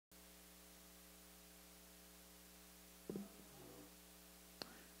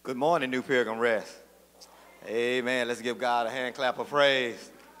Good morning, New Pilgrim Rest. Amen. Let's give God a hand clap of praise.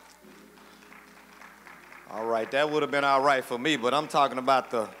 All right, that would have been all right for me, but I'm talking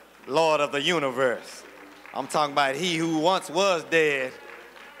about the Lord of the universe. I'm talking about he who once was dead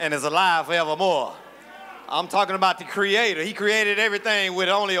and is alive forevermore. I'm talking about the Creator. He created everything with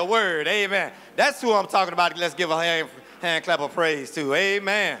only a word. Amen. That's who I'm talking about. Let's give a hand clap of praise to.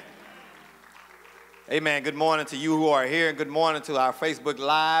 Amen. Amen. Good morning to you who are here, and good morning to our Facebook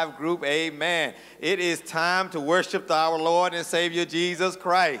Live group. Amen. It is time to worship our Lord and Savior Jesus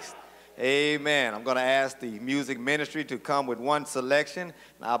Christ. Amen. I'm going to ask the music ministry to come with one selection, and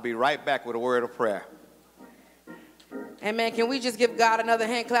I'll be right back with a word of prayer. Amen. Can we just give God another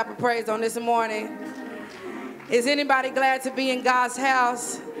hand clap of praise on this morning? Is anybody glad to be in God's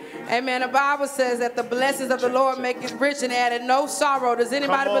house? Amen. The Bible says that the blessings of the Lord make it rich and added no sorrow. Does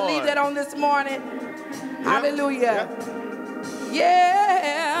anybody believe that on this morning? Yep. Hallelujah. Yep.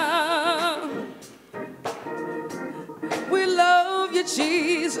 Yeah. We love you,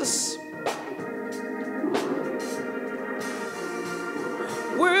 Jesus.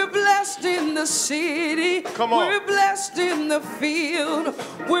 We're blessed in the city. Come on. We're blessed in the field.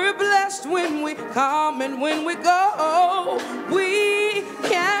 We're blessed when we come and when we go. We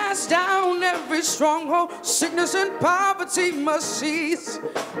cast down every stronghold. Sickness and poverty must cease,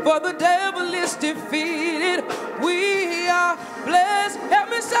 for the devil is defeated. We are blessed. Help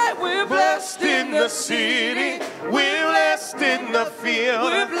me say, we're blessed in the city. We're blessed in the field.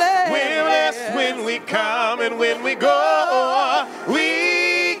 We're blessed when we come and when we go.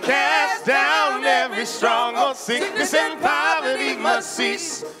 We cast down every stronghold. Sickness and poverty must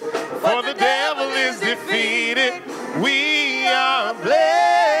cease, for the devil is defeated. We are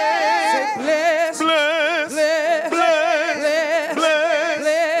blessed. Blessed. Blessed. Blessed. Blessed. Blessed.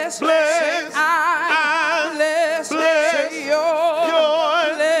 Blessed. Blessed. I'm blessed. Blessed. Say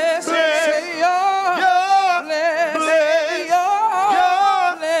you're blessed. Say you're blessed. Say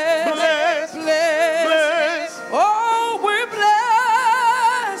you're blessed. Blessed. Oh, we're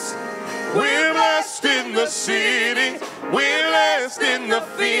blessed. We're blessed in the city. We're blessed in the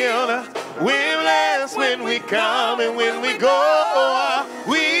field. We're blessed when we come and when we go.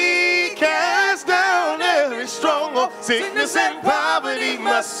 We cast down every stronghold. Sickness and poverty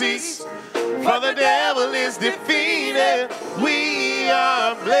must cease, for the devil is defeated. We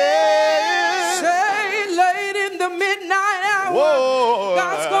are blessed. Say late in the midnight hour, Whoa.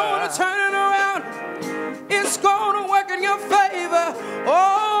 God's going to turn it around. It's going to work in your favor.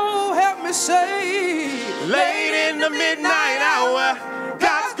 Oh, help me say, Late in the midnight hour,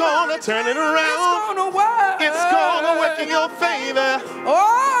 God's gonna turn it around. it's going to work. It's gonna work in your favor.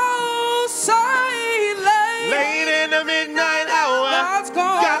 Oh, say Late in the midnight hour, God's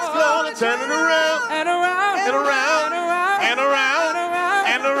gonna turn it around. And around. And around. And around.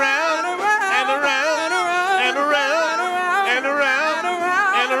 And around. And around. And around. And around.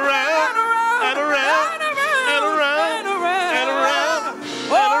 And around. And around. And around. And around. And around.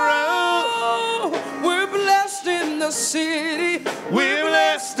 Oh, we're blessed in the city. We're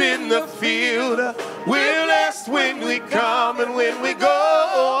blessed in the field. We're blessed when we come and when we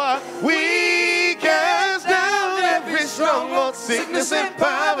go. We cast down every stronghold. Sickness and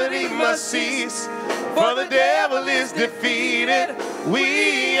poverty must cease, for the devil is defeated.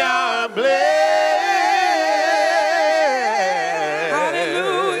 We are blessed.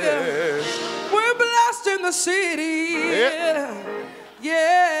 Hallelujah. We're blessed in the city.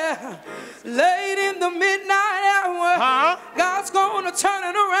 Yeah. Late in the midnight hour, God's going to turn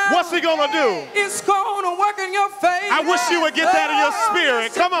it around. What's he gonna do? It's going to work in your favor. I wish you would get that in your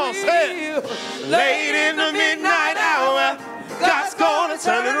spirit. Come on, say it. Late in the midnight hour, God's gonna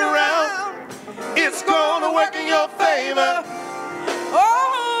turn it around. It's gonna work in your favor.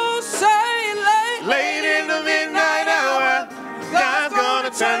 Oh, say late. Late in the midnight hour, God's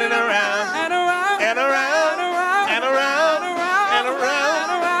gonna turn it around. And around. And around. And around. And around.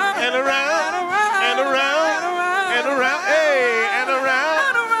 And around. And around. And around. Hey, and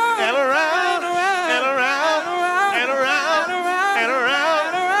around. And around. And around. And around. And around. And around.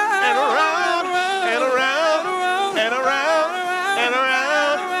 And around. And around. And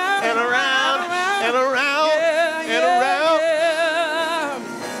around. And around. And around. And around.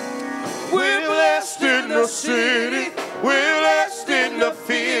 We're blessed in the city. We're blessed in the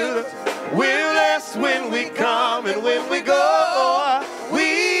field. We're blessed when we come and when we go.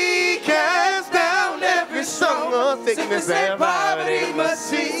 We cast down every stronghold. Sickness and poverty must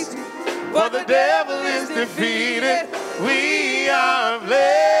cease, for the devil is defeated. We are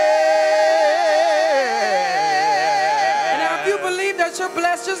blessed. Now, if you believe that you're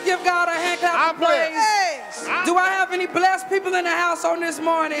blessed, just give God a hand clap of praise. Do I have any blessed people in the house on this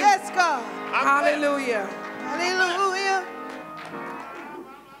morning? Yes, God. Hallelujah. Hallelujah.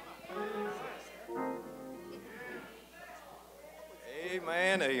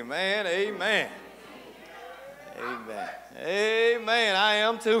 Amen, amen, amen. Amen. Amen. I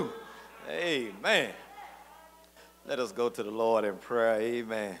am too. Amen. Let us go to the Lord in prayer.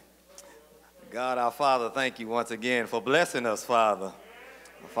 Amen. God, our Father, thank you once again for blessing us, Father.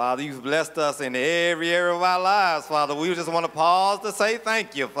 Father, you've blessed us in every area of our lives, Father. We just want to pause to say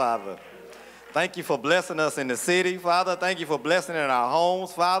thank you, Father. Thank you for blessing us in the city, Father. Thank you for blessing in our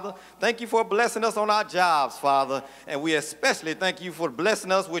homes, Father. Thank you for blessing us on our jobs, Father. And we especially thank you for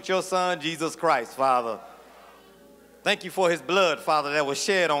blessing us with your Son, Jesus Christ, Father. Thank you for his blood, Father, that was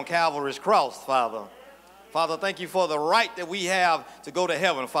shed on Calvary's cross, Father. Father, thank you for the right that we have to go to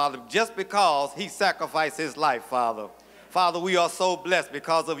heaven, Father, just because he sacrificed his life, Father. Father, we are so blessed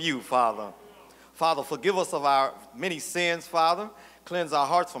because of you, Father. Father, forgive us of our many sins, Father. Cleanse our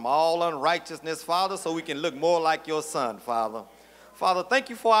hearts from all unrighteousness, Father, so we can look more like your Son, Father. Father, thank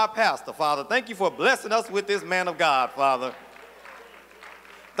you for our pastor, Father. Thank you for blessing us with this man of God, Father.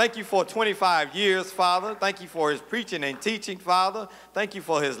 Thank you for 25 years, Father. Thank you for his preaching and teaching, Father. Thank you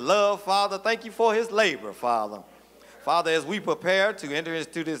for his love, Father. Thank you for his labor, Father. Father, as we prepare to enter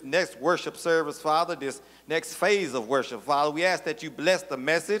into this next worship service, Father, this next phase of worship, Father, we ask that you bless the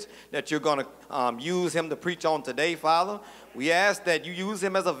message that you're going to use him to preach on today, Father. We ask that you use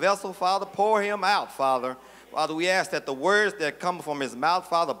him as a vessel, Father. Pour him out, Father. Father, we ask that the words that come from his mouth,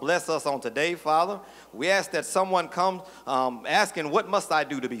 Father, bless us on today, Father. We ask that someone comes asking, what must I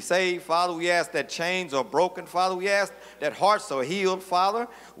do to be saved, Father? We ask that chains are broken, Father. We ask that hearts are healed, Father.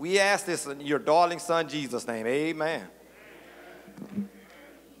 We ask this in your darling Son, Jesus' name. Amen.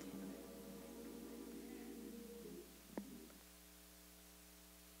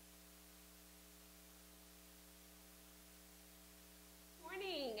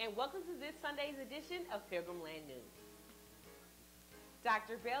 And welcome to this Sunday's edition of Pilgrim Land News.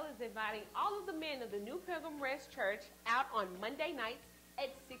 Dr. Bell is inviting all of the men of the New Pilgrim Rest Church out on Monday nights at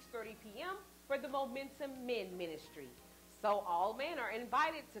 6:30 p.m. for the Momentum Men Ministry. So all men are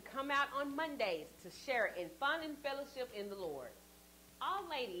invited to come out on Mondays to share in fun and fellowship in the Lord. All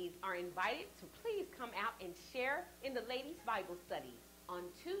ladies are invited to please come out and share in the Ladies' Bible Study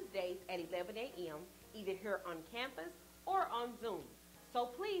on Tuesdays at 11 a.m., either here on campus or on Zoom. So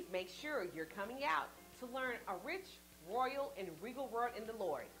please make sure you're coming out to learn a rich, royal, and regal word in the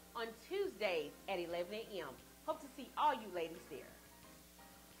Lord on Tuesdays at 11 a.m. Hope to see all you ladies there.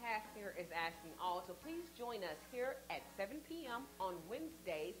 Pastor is asking all to please join us here at 7 p.m. on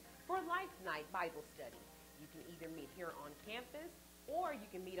Wednesdays for Life Night Bible Study. You can either meet here on campus or you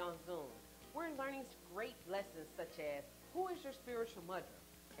can meet on Zoom. We're learning great lessons such as, who is your spiritual mother?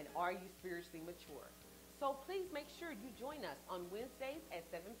 And are you spiritually mature? So please make sure you join us on Wednesdays at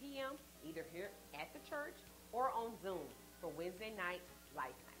 7 p.m., either here at the church or on Zoom for Wednesday night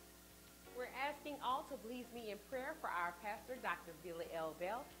Life Night. We're asking all to please me in prayer for our pastor, Dr. Billy L.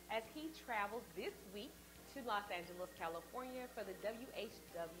 Bell, as he travels this week to Los Angeles, California for the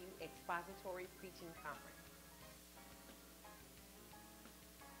WHW Expository Preaching Conference.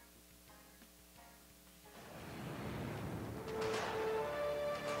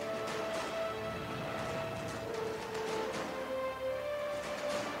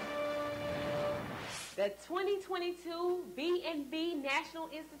 The 2022 B&B National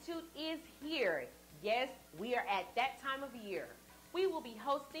Institute is here. Yes, we are at that time of year. We will be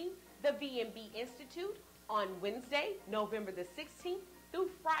hosting the B&B Institute on Wednesday, November the 16th through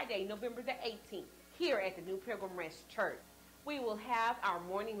Friday, November the 18th, here at the New Pilgrim Rest Church. We will have our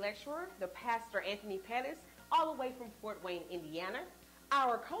morning lecturer, the Pastor Anthony Pettis, all the way from Fort Wayne, Indiana.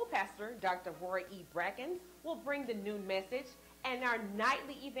 Our co-pastor, Dr. Roy E. Brackens, will bring the noon message, and our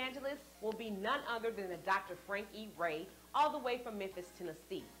nightly evangelist will be none other than Dr. Frank E. Ray, all the way from Memphis,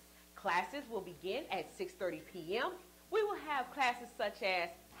 Tennessee. Classes will begin at 6:30 p.m. We will have classes such as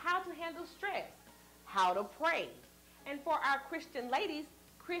how to handle stress, how to pray, and for our Christian ladies,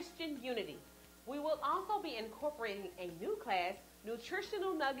 Christian unity. We will also be incorporating a new class,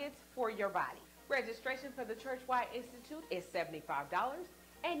 Nutritional Nuggets for Your Body. Registration for the Churchwide Institute is $75,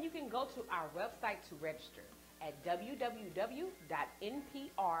 and you can go to our website to register at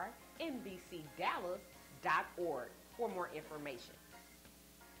www.nprnbcdallas.org for more information.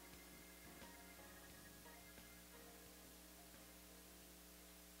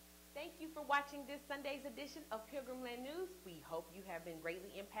 Thank you for watching this Sunday's edition of Pilgrim Land News. We hope you have been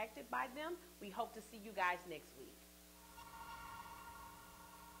greatly impacted by them. We hope to see you guys next week.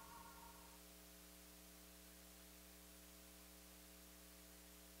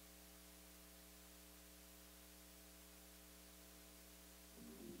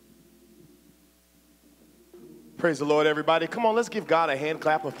 Praise the Lord, everybody. Come on, let's give God a hand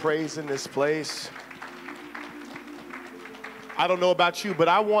clap of praise in this place. I don't know about you, but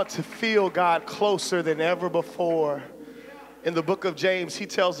I want to feel God closer than ever before. In the book of James, he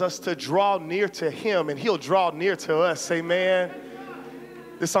tells us to draw near to him, and he'll draw near to us. Amen.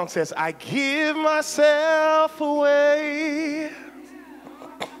 This song says, I give myself away.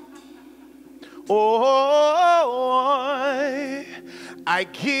 Oh, I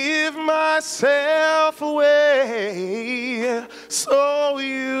give myself away so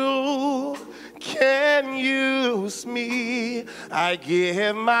you can use me. I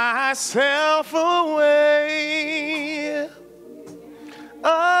give myself away. Oh,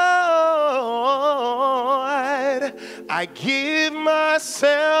 I give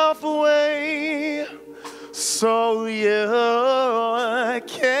myself away so you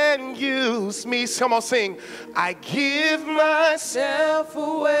can use me. Come on, sing. I give myself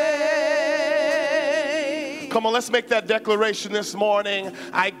away. Come on, let's make that declaration this morning.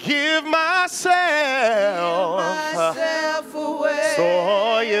 I give myself away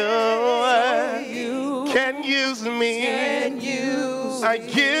so you can use me. I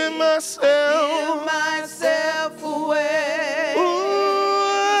give myself away. Ooh,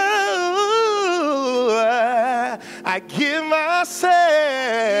 I give myself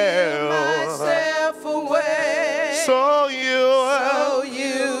away so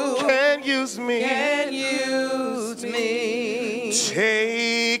you can use me.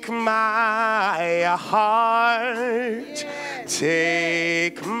 Take my heart,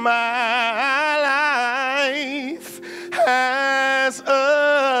 take my life as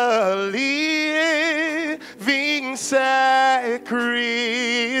a living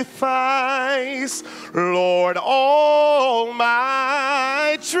sacrifice. Lord, all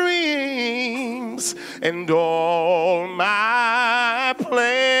my dreams and all my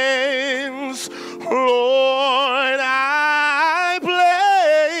plans, Lord, I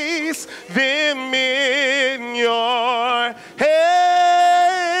place them in your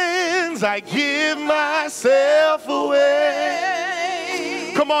hands. I give myself away.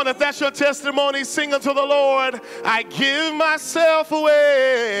 Come on, if that's your testimony, sing unto the Lord. I give myself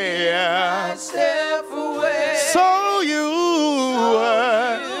away. So you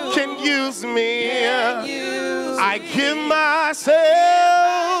can use me. I give myself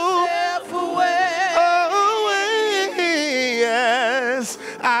away. Yes,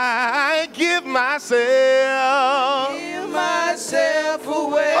 I give myself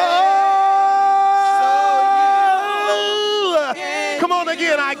away. Come on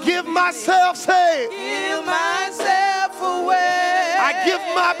again. I give myself, say. Give myself away. I give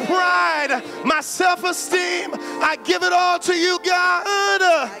my pride, my self-esteem. I give it all to you, God.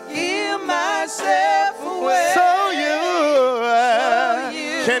 I give myself away. So you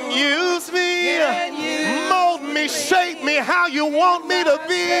can use me. Mold me, shape me how you want me to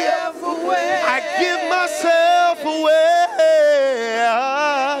be. I give myself away.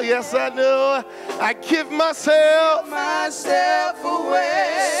 Yes, I do. I give myself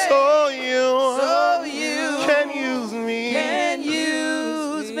away. So you can use me.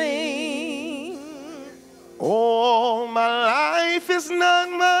 Oh, my life is not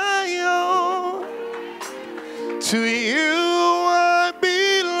my own. To you I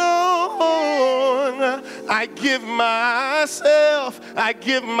belong. I give myself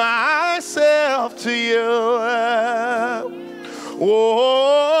to you.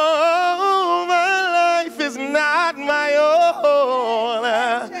 Oh, my life is not my own.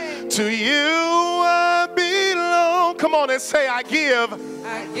 To you I belong. Come on and say, I give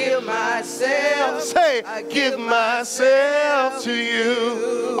myself. Say, I give myself to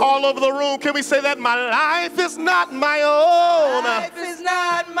you. All over the room, can we say that? My life is not my own. Life is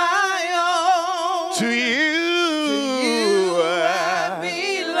not my own. To you I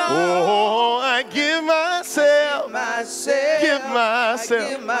belong. Oh, I give myself. I give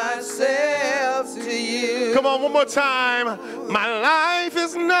myself to you. Come on, one more time. My life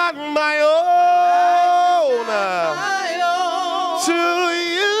is not my own. To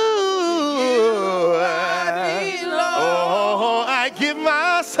you I belong. Oh, I give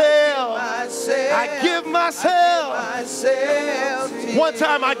myself. I give myself. To you. One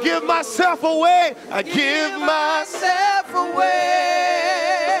time, I give myself away. I give myself away.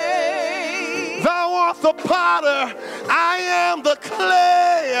 Thou art the potter, I am the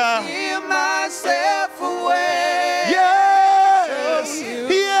clay. Give myself away. Yes,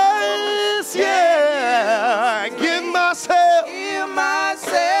 yes, yeah. I give myself. Give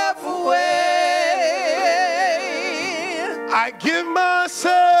myself away. I give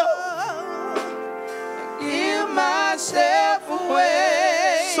myself. Give myself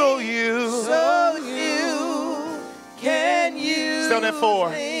away. So you 24.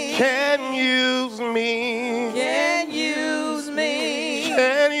 me. Can use me. Can use me.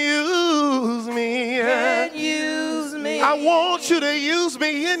 Can use me. Can use me. I want you to use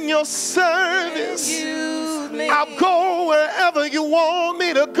me in your service. Use me. I'll go wherever you want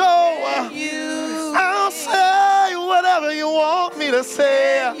me to go. Use I'll say whatever you want me to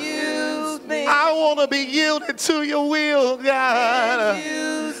say. Use me. I want to be yielded to your will, God.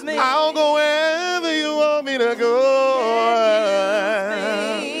 Use me. I'll go wherever you want me to go.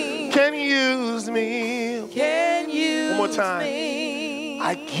 Can use me. Can use One more time. me.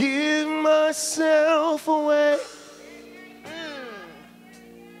 I give myself away.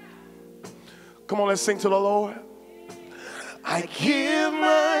 Come on, let's sing to the Lord. I give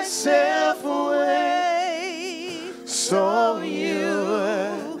myself away so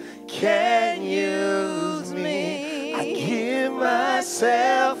you can use me. I give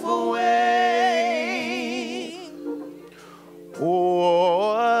myself away.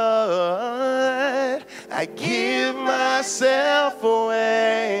 Oh, I give myself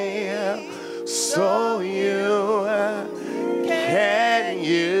away so you can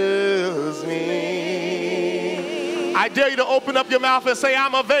use me. I dare you to open up your mouth and say,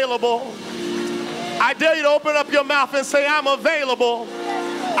 I'm available. I dare you to open up your mouth and say, I'm available.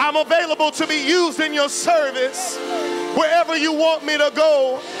 I'm available to be used in your service. Wherever you want me to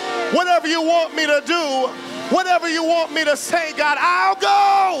go, whatever you want me to do, whatever you want me to say, God, I'll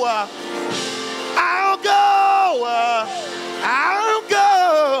go. I'll go. I'll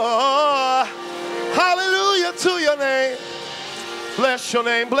go. Hallelujah to your name. Bless your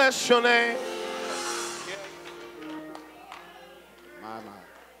name. Bless your name.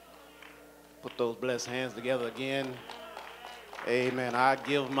 Put those blessed hands together again. Amen. I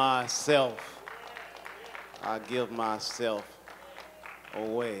give myself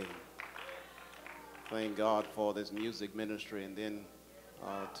away. Thank God for this music ministry, and then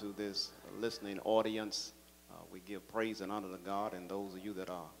to this listening audience, we give praise and honor to God. And those of you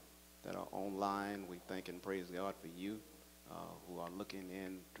that are online, we thank and praise God for you who are looking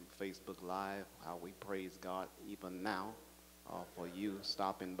in through Facebook Live. How we praise God even now for you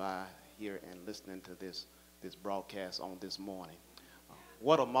stopping by here and listening to this broadcast on this morning.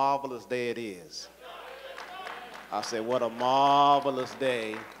 What a marvelous day it is. I say, what a marvelous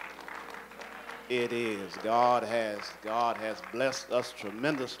day it is. God has blessed us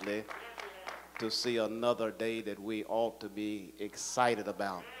tremendously to see another day that we ought to be excited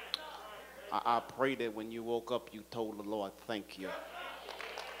about. I pray that when you woke up, you told the Lord, thank you.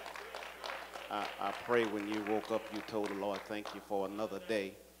 I pray when you woke up, you told the Lord, thank you for another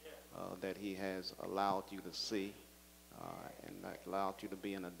day that he has allowed you to see and allowed you to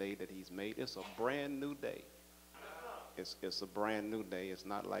be in a day that he's made. It's a brand new day. It's a brand new day. It's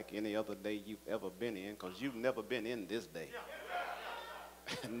not like any other day you've ever been in, because you've never been in this day.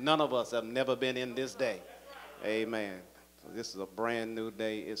 None of us have never been in this day. Amen. So this is a brand new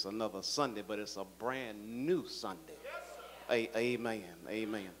day. It's another Sunday, but it's a brand new Sunday. Amen.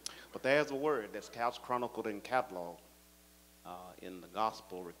 Amen. But there's a word that's couch chronicled and cataloged in the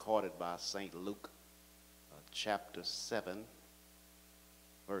gospel recorded by St. Luke, chapter 7,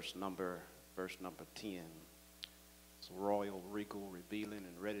 verse number 10. It's royal, regal, revealing,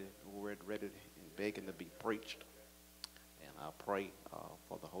 and ready and begging to be preached. And I pray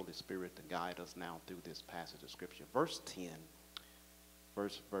for the Holy Spirit to guide us now through this passage of Scripture. Verse 10,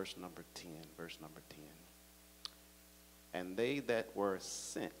 verse number 10. And they that were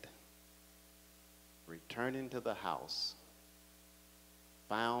sent, returning to the house,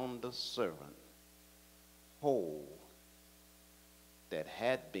 found the servant whole that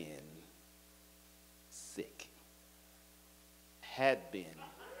had been sick. Had been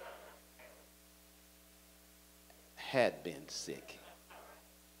sick.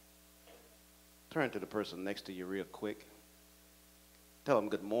 Turn to the person next to you real quick. Tell them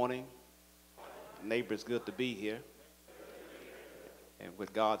good morning. Neighbor, it's good to be here. And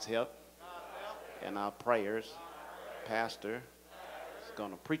with God's help and our prayers, Pastor is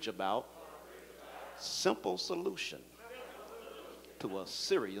going to preach about simple solution to a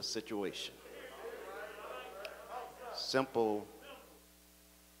serious situation. Simple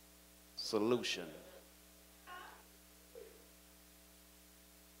solution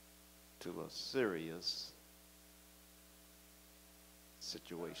to a serious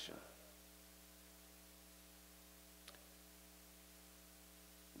situation.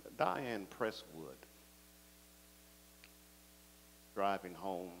 Diane Presswood, driving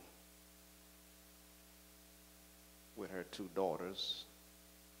home with her two daughters,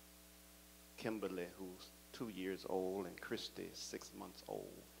 Kimberly, who's 2 years old, and Christy, 6 months old.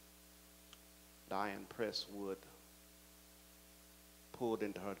 Diane Presswood pulled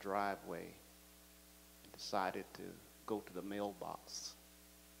into her driveway and decided to go to the mailbox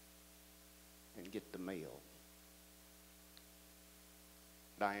and get the mail.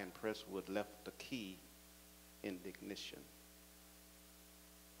 Diane Presswood left the key in the ignition.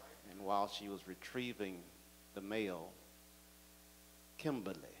 And while she was retrieving the mail,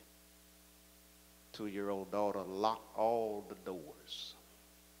 Kimberly, 2-year-old daughter, locked all the doors.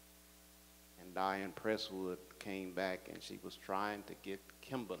 And Diane Presswood came back and she was trying to get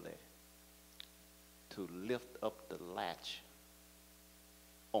Kimberly to lift up the latch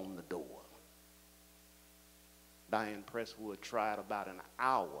on the door. Diane Presswood tried about an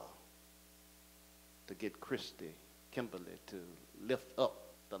hour to get Kimberly to lift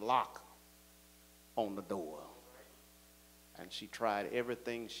up the lock on the door. And she tried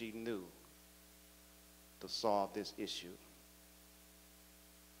everything she knew to solve this issue.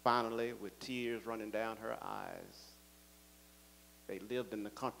 Finally, with tears running down her eyes, they lived in the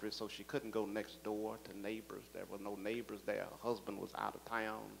country, so she couldn't go next door to neighbors. There were no neighbors there. Her husband was out of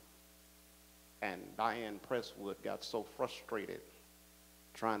town. And Diane Presswood got so frustrated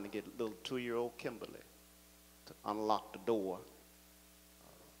trying to get little 2-year-old Kimberly to unlock the door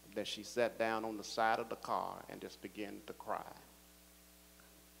that she sat down on the side of the car and just began to cry.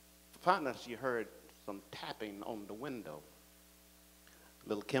 Finally, she heard some tapping on the window.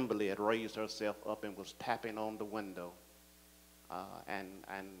 Little Kimberly had raised herself up and was tapping on the window. And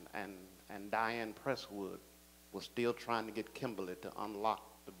Diane Presswood was still trying to get Kimberly to unlock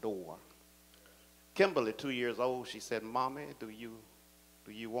the door. Kimberly, 2 years old, she said, "Mommy, do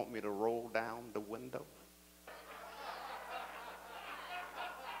you want me to roll down the window?"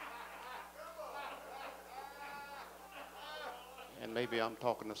 And maybe I'm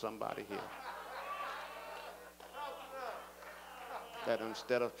talking to somebody here that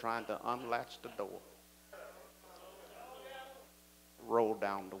instead of trying to unlatch the door, roll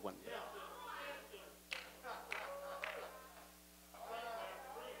down the window.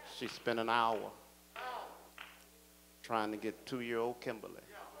 She spent an hour trying to get 2-year-old Kimberly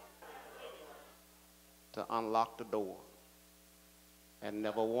to unlock the door and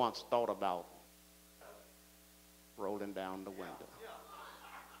never once thought about rolling down the window.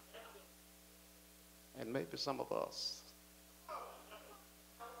 And maybe some of us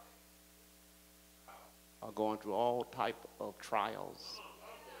are going through all type of trials,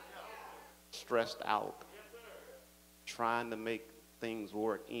 stressed out, trying to make things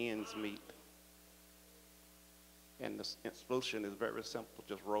work, ends meet. And the solution is very simple: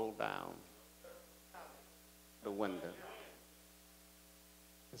 just roll down the window.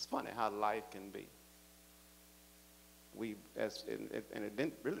 It's funny how life can be. And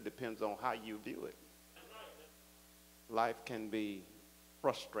it really depends on how you view it. Life can be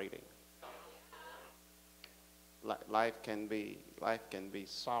frustrating. Life can be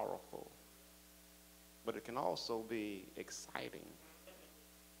sorrowful, but it can also be exciting,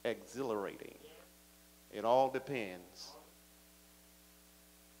 exhilarating. It all depends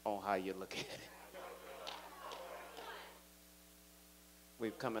on how you look at it.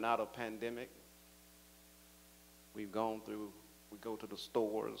 We've coming out of pandemic. We go to the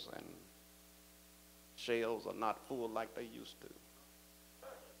stores and shelves are not full like they used to.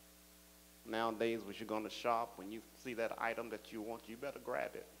 Nowadays, when you're going to shop, when you see that item that you want, you better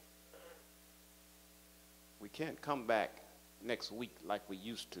grab it. We can't come back next week like we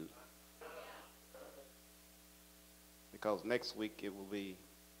used to, because next week it will be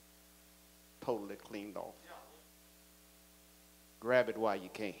totally cleaned off. Grab it while you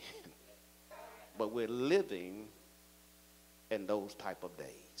can. But we're living in those type of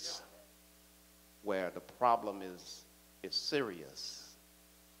days where the problem is serious,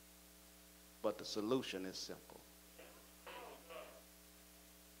 but the solution is simple.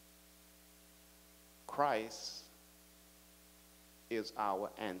 Christ is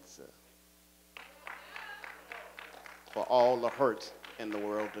our answer for all the hurt in the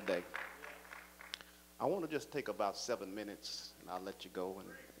world today. I want to just take about 7 minutes, and I'll let you go, and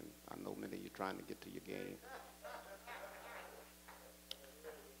I know many of you are trying to get to your game.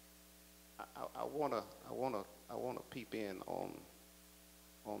 I want to peep in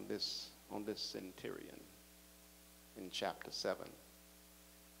on this centurion in chapter 7.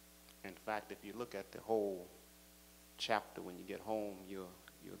 In fact, if you look at the whole chapter, when you get home, you'll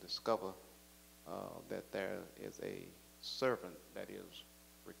discover that there is a servant that is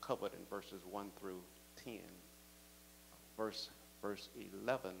recovered in verses 1 through 10. Verse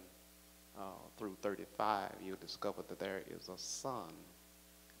 11 through 35, you'll discover that there is a son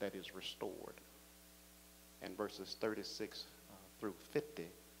that is restored. And verses 36 through 50,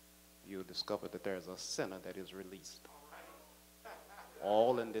 you'll discover that there's a sinner that is released.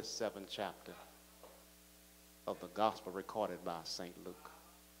 all in this 7th chapter of the gospel recorded by St. Luke.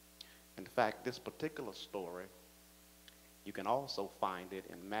 In fact, this particular story, you can also find it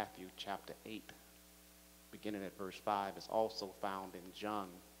in Matthew chapter 8, beginning at verse 5. It's also found in John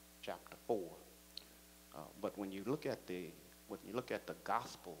chapter 4. But when you look at the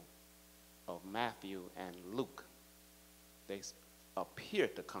gospel of Matthew and Luke, they appear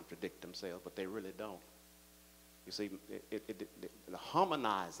to contradict themselves, but they really don't. You see, the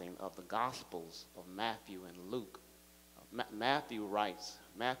harmonizing of the gospels of Matthew and Luke, Matthew writes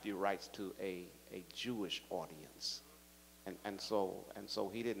to a Jewish audience, and so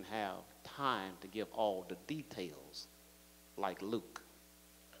he didn't have time to give all the details like Luke.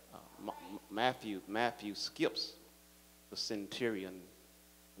 Matthew skips the centurion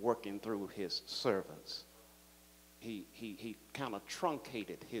working through his servants. He kind of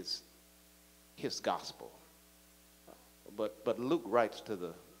truncated his gospel. But Luke writes to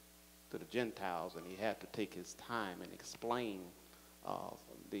the Gentiles, and he had to take his time and explain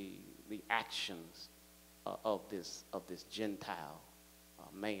the actions of this Gentile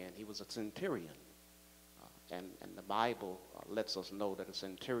man. He was a centurion, and the Bible lets us know that a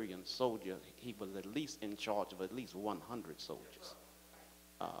centurion soldier, he was at least in charge of at least 100 soldiers.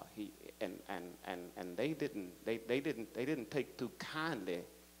 They didn't take too kindly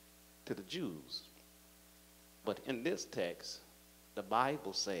to the Jews. But in this text, the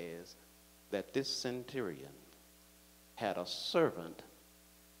Bible says that this centurion had a servant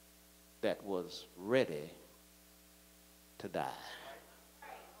that was ready to die.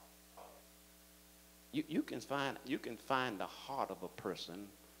 You can find the heart of a person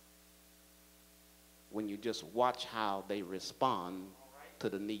when you just watch how they respond to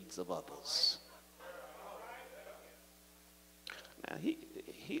the needs of others. Now,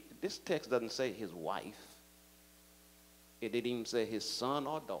 this text doesn't say his wife. It didn't even say his son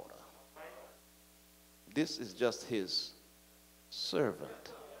or daughter. This is just his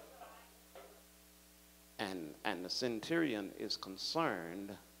servant. And the centurion is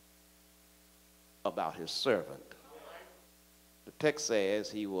concerned about his servant. The text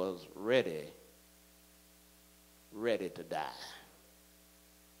says he was ready to die.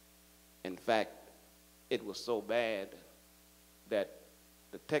 In fact, it was so bad that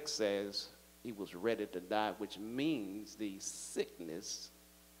the text says he was ready to die, which means the sickness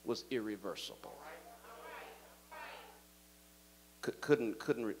was irreversible.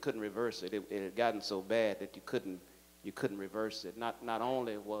 Couldn't reverse it. It had gotten so bad that you couldn't reverse it. Not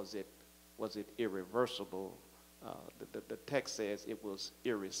only was it irreversible, the text says it was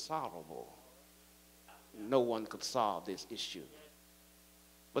irresolvable. No one could solve this issue.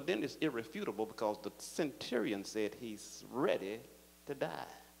 But then it's irrefutable because the centurion said he's ready to die.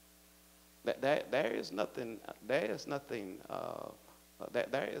 There is nothing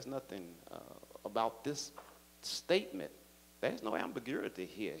about this statement. There's no ambiguity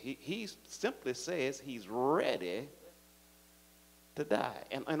here. He simply says he's ready to die.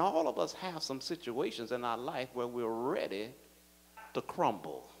 And all of us have some situations in our life where we're ready to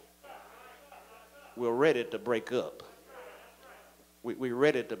crumble. We're ready to break up. We're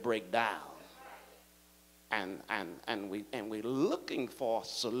ready to break down. And we're looking for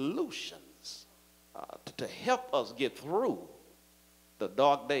solutions to help us get through the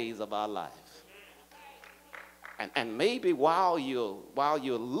dark days of our life. And maybe while you're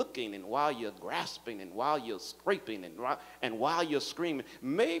looking and while you're grasping and while you're scraping and while you're screaming,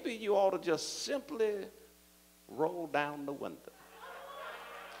 maybe you ought to just simply roll down the window.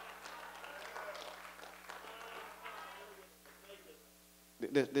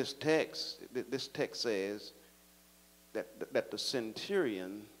 This text says that the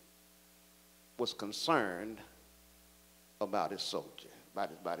centurion was concerned about his soldier,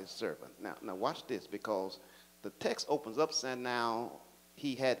 about his servant. Now watch this, because the text opens up saying, now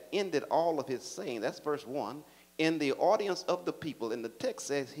he had ended all of his saying. That's verse 1. In the audience of the people, and the text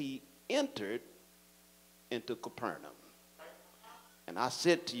says he entered into Capernaum. And I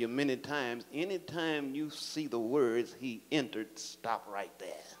said to you many times, anytime you see the words he entered, stop right there.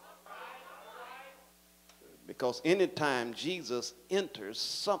 Because anytime Jesus enters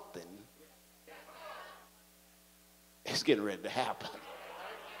something, it's getting ready to happen.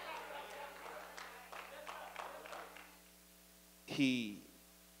 He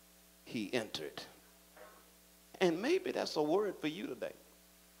entered. And maybe that's a word for you today.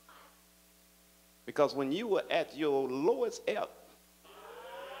 Because when you were at your lowest ebb,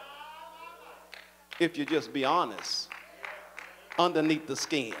 if you just be honest, underneath the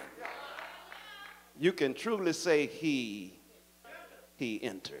skin, you can truly say he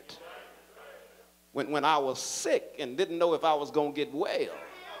entered. When I was sick and didn't know if I was going to get well,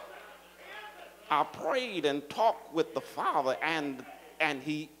 I prayed and talked with the Father, and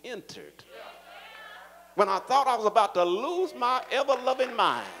he entered. When I thought I was about to lose my ever-loving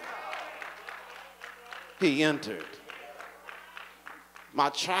mind, he entered. My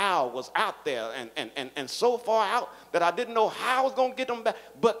child was out there and so far out that I didn't know how I was going to get them back.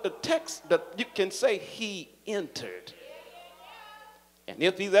 But the text, that you can say he entered. And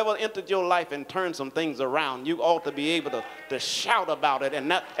if he's ever entered your life and turned some things around, you ought to be able to shout about it and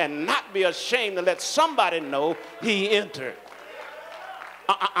not be ashamed to let somebody know he entered.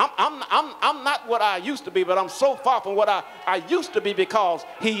 I'm not what I used to be, but I'm so far from what I used to be because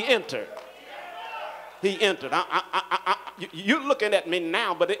he entered. He entered. You're looking at me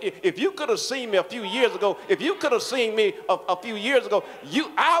now, but if you could have seen me a few years ago, if you could have seen me a few years ago,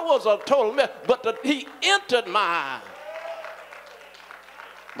 I was a total mess, but he entered my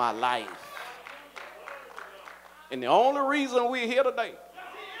life. And the only reason we're here today,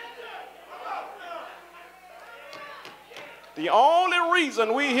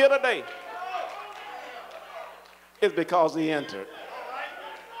 is because he entered.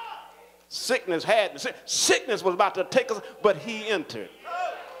 Sickness was about to take us, but he entered.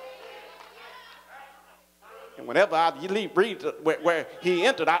 And whenever I read where he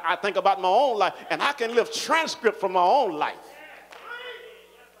entered, I think about my own life, and I can live transcript from my own life.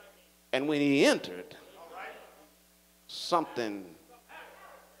 And when he entered, something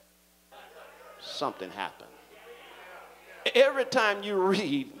happened. Every time you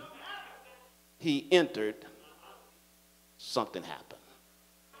read, he entered, something happened.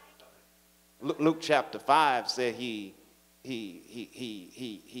 Luke chapter 5 said he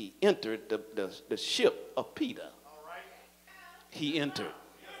entered the ship of Peter. He entered.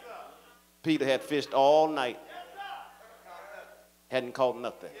 Peter had fished all night, hadn't caught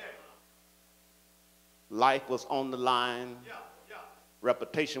nothing. Life was on the line.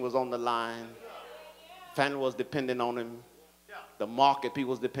 Reputation was on the line. Family was dependent on him. The market people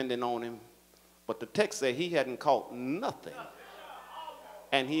was dependent on him. But the text said he hadn't caught nothing.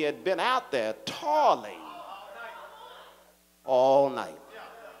 And he had been out there toiling all night.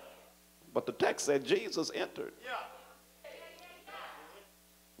 But the text said Jesus entered.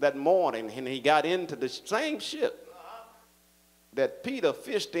 That morning, and he got into the same ship that Peter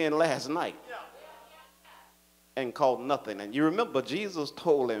fished in last night and caught nothing. And you remember Jesus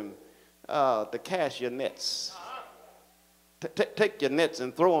told him to cast your nets. Take your nets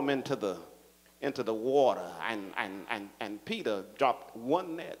and throw them into the water, and Peter dropped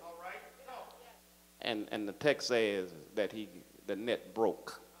one net, and the text says that the net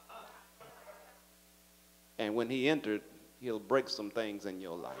broke. And when he entered, he'll break some things in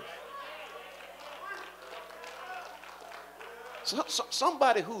your life. So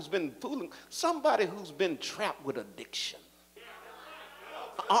somebody who's been fooling, somebody who's been trapped with addiction,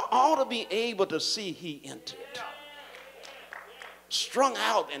 ought to be able to see he entered. Strung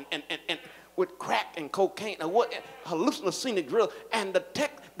out and with crack and cocaine and what hallucinogenic drill, and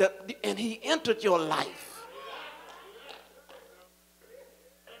and he entered your life.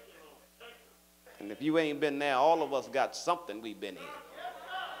 And if you ain't been there, all of us got something we've been in.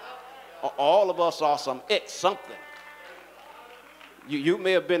 All of us are some something. You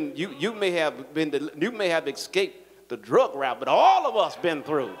may have escaped the drug route, but all of us been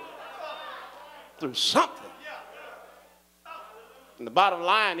through something. And the bottom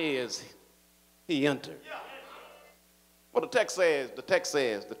line is, he entered. Well, the text says,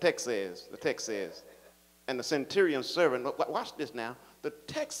 and the centurion servant, watch this now. The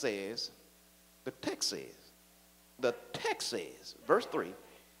text says, verse 3,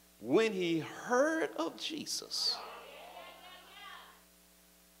 when he heard of Jesus,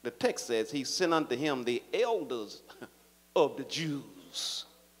 the text says he sent unto him the elders of the Jews.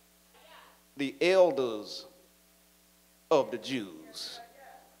 The elders of the Jews,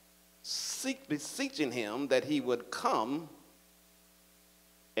 beseeching him that he would come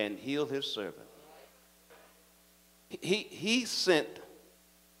and heal his servant. He sent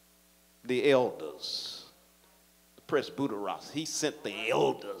the elders, the presbyteros. He sent the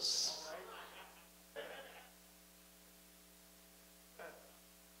elders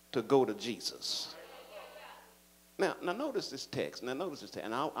to go to Jesus. Now notice this text. And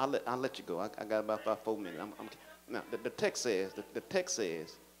I'll let you go. I got about 4 minutes. Now, the text says,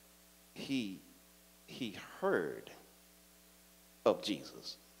 he heard of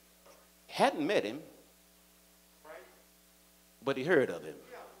Jesus. Hadn't met him, but he heard of him.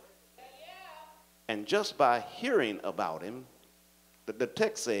 And just by hearing about him, the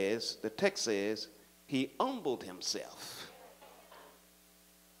text says he humbled himself.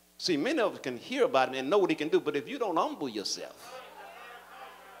 See, many of us can hear about him and know what he can do, but if you don't humble yourself,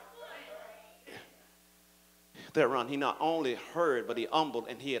 thereon he not only heard, but he humbled,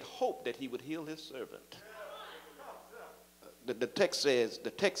 and he had hoped that he would heal his servant. The text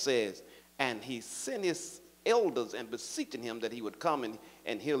says, and he sent his elders and beseeching him that he would come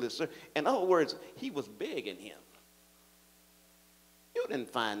and heal his servant. In other words, he was begging him. You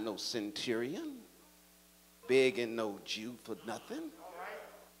didn't find no centurion begging no Jew for nothing.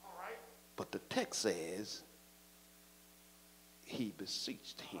 But the text says he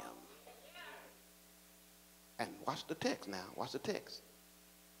beseeched him. And watch the text now. Watch the text.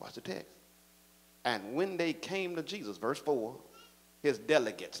 Watch the text. And when they came to Jesus, verse 4, his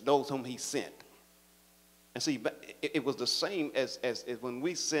delegates, those whom he sent. And see, it was the same as when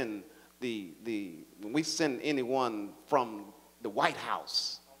we send when we send anyone from the White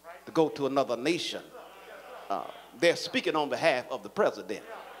House to go to another nation. They're speaking on behalf of the president.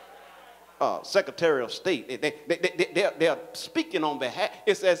 Secretary of State, they're speaking on behalf.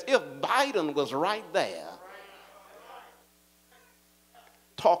 It's as if Biden was right there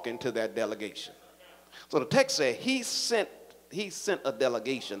talking to that delegation. So the text says he sent a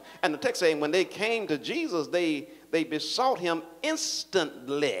delegation. And the text says when they came to Jesus, they besought him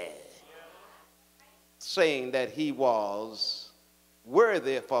instantly, saying that he was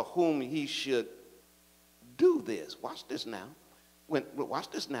worthy for whom he should do this. Watch this now. Watch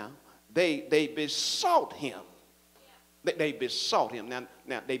this now. They besought him. They besought him.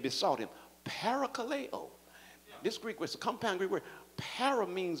 Now they besought him. Parakaleo. This Greek word is a compound Greek word. Para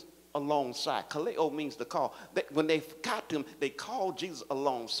means alongside. Kaleo means to call. When they got to him, they called Jesus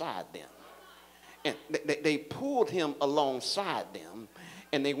alongside them. And they pulled him alongside them,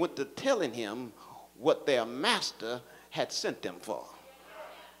 and they went to telling him what their master had sent them for.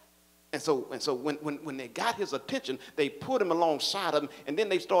 And so when they got his attention, they put him alongside of him, and then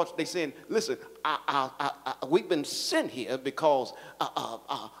they saying, listen, we've been sent here because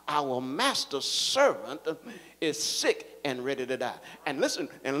our master's servant is sick and ready to die. And listen,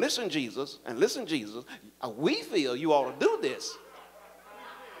 Jesus, we feel you ought to do this.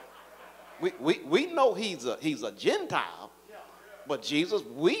 We know he's a Gentile, but Jesus,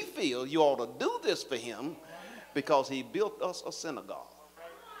 we feel you ought to do this for him because he built us a synagogue.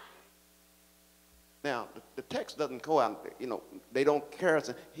 Now, the text doesn't go out, they don't care.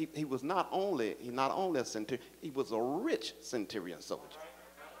 He was not only a centurion, he was a rich centurion soldier.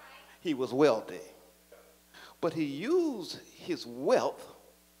 He was wealthy. But he used his wealth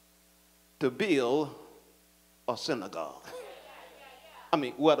to build a synagogue. I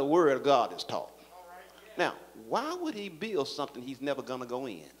mean, where the word of God is taught. Now, why would he build something he's never going to go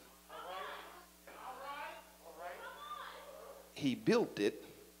in? He built it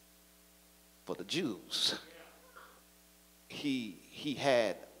for the Jews. He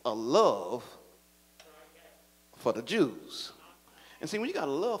had a love for the Jews. And see, when you got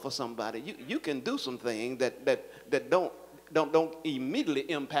a love for somebody, you can do some things that don't immediately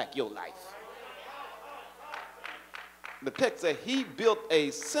impact your life. The text said he built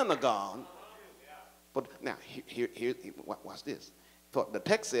a synagogue. But now, watch this. For the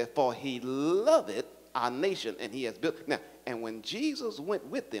text said, for he loveth our nation, and he has built. Now, and when Jesus went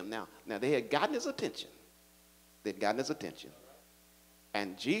with them, now they had gotten his attention. They'd gotten his attention.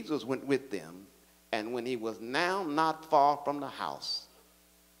 And Jesus went with them, and when he was now not far from the house,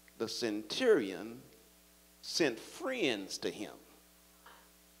 the centurion sent friends to him,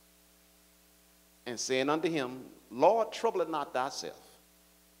 and saying unto him, Lord, trouble it not thyself,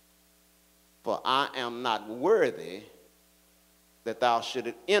 for I am not worthy that thou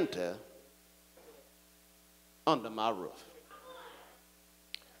shouldest enter under my roof.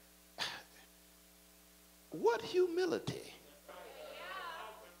 What humility.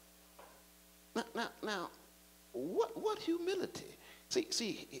 Now, what humility?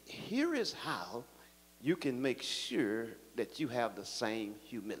 See, here is how you can make sure that you have the same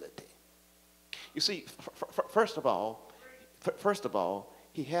humility. You see, first of all,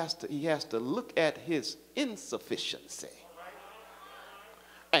 he has to look at his insufficiency.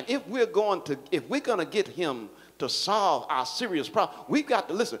 And if we're going to get him to solve our serious problem, we've got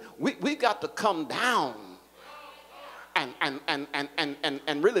to listen. We've got to come down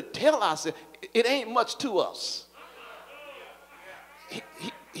and really tell ourselves it ain't much to us.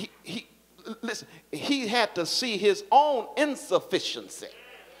 Listen, he had to see his own insufficiency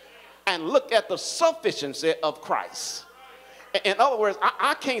and look at the sufficiency of Christ. In other words,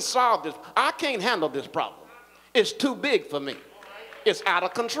 I can't solve this. I can't handle this problem. It's too big for me. It's out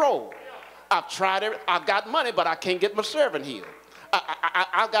of control. I've tried it. I've got money, but I can't get my servant healed.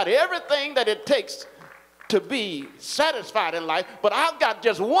 I've got everything that it takes to be satisfied in life, but I've got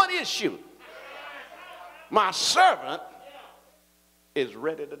just one issue. My servant is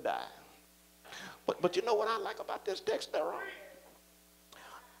ready to die. But you know what I like about this text, Darrell?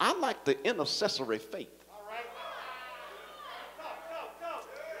 I like the intercessory faith.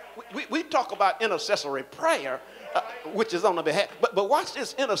 We talk about intercessory prayer, which is on the behalf, but watch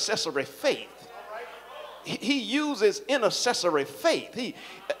this intercessory faith. He uses intercessory faith.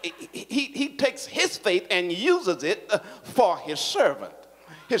 He takes his faith and uses it for his servant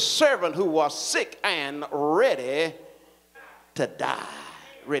who was sick and ready to die.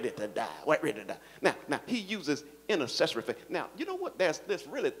 Ready to die. Wait, ready to die. Now he uses intercessory faith. Now, you know what? There's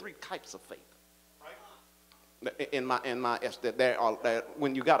really three types of faith. In my estimate,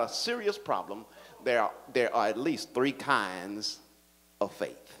 when you got a serious problem, there are at least three kinds of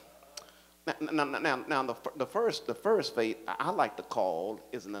faith. Now the first faith I like to call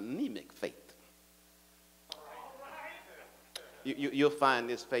is an anemic faith. You'll find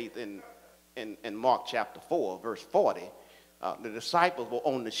this faith in Mark chapter 4, verse 40. The disciples were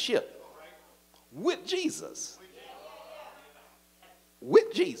on the ship with Jesus.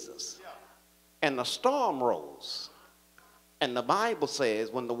 With Jesus. And the storm rose. And the Bible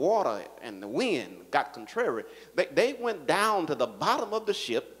says when the water and the wind got contrary, they went down to the bottom of the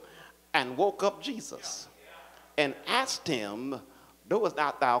ship and woke up Jesus and asked him, dost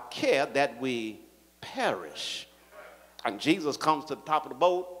thou care that we perish? And Jesus comes to the top of the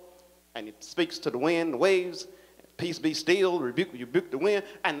boat and he speaks to the wind, the waves, peace be still, rebuke the wind.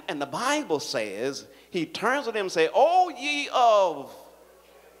 And the Bible says, he turns to them and says, "O ye of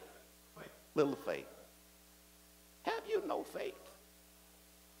little faith, have you no faith?"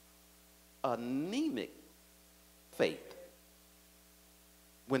 Anemic faith.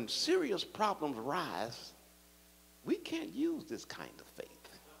 When serious problems rise, we can't use this kind of faith.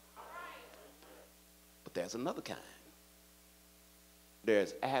 But there's another kind.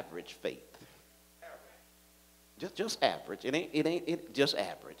 There's average faith. Just average. It ain't just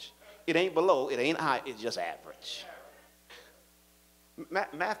average. It ain't below, it ain't high, it's just average.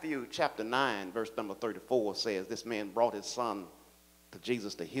 Matthew chapter 9, verse number 34 says this man brought his son to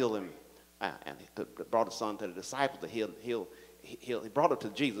Jesus to heal him, and he brought his son to the disciples to heal. He brought it to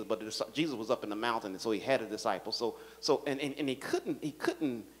Jesus, but Jesus was up in the mountain, and so he had a disciple. So they couldn't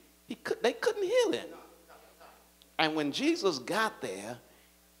heal him. And when Jesus got there,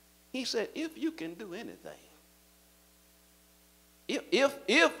 he said, "If you can do anything,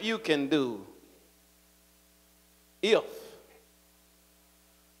 if you can do, if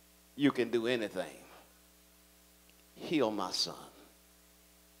you can do anything, heal my son."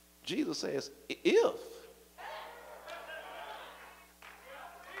 Jesus says, if.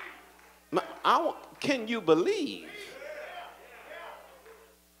 Can you believe?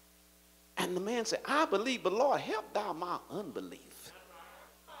 And the man said, "I believe, but Lord, help thou my unbelief.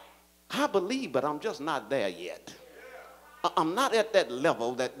 I believe, but I'm just not there yet. I'm not at that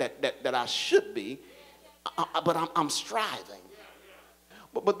level that I should be, but I'm striving."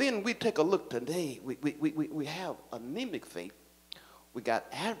 But then we take a look today. We have anemic faith. We got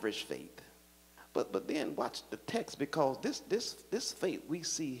average faith. But then watch the text, because this faith we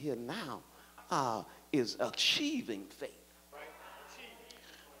see here now is achieving faith.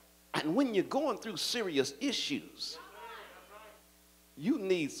 And when you're going through serious issues, you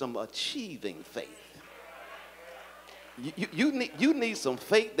need some achieving faith. You need some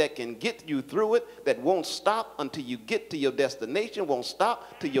faith that can get you through it, that won't stop until you get to your destination, won't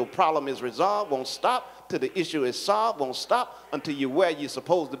stop till your problem is resolved, won't stop till the issue is solved, won't stop until you're where you're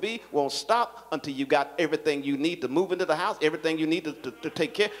supposed to be, won't stop until you got everything you need to move into the house, everything you need to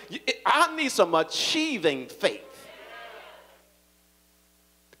take care. I need some achieving faith.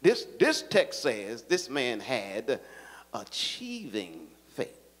 This text says this man had achieving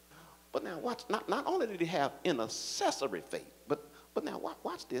faith. But now watch, not only did he have intercessory faith, but now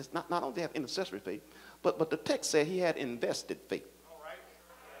watch this, not only did he have intercessory faith, but the text said he had invested faith.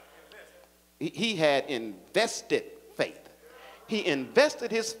 He had invested faith. He invested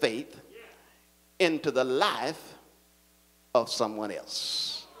his faith into the life of someone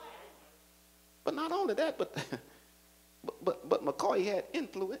else. But not only that, but McCoy had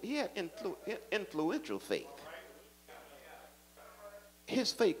influential faith.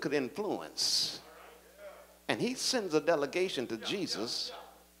 His faith could influence. And he sends a delegation to Jesus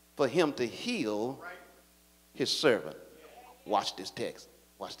for him to heal his servant. Watch this text.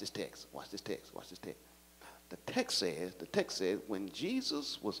 Watch this text. Watch this text. Watch this text. The text says, when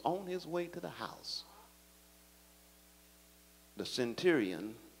Jesus was on his way to the house, the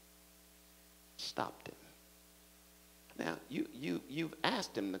centurion stopped him. Now, you've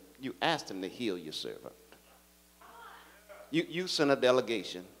asked him to heal your servant. You send a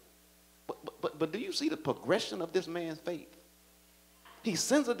delegation. But do you see the progression of this man's faith? He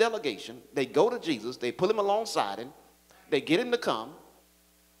sends a delegation. They go to Jesus. They pull him alongside him. They get him to come.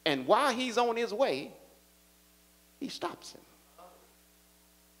 And while he's on his way, he stops him.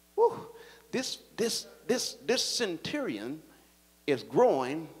 Whew. This centurion is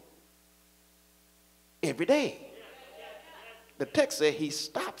growing every day. The text says he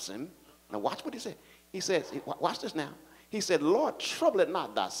stops him. Now watch what he said. He says, watch this now. He said, Lord, trouble it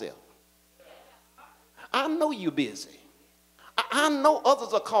not thyself. I know you're busy. I know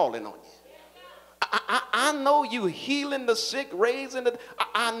others are calling on you. I know you healing the sick, raising the,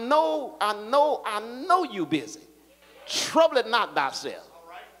 I know you busy. Trouble it not thyself.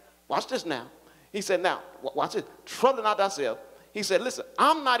 Watch this now. He said, now, watch this. Trouble it not thyself. He said, listen,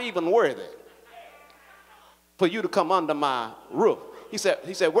 I'm not even worthy for you to come under my roof. He said,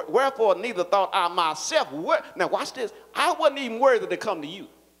 wherefore neither thought I myself. Now watch this. I wasn't even worthy to come to you.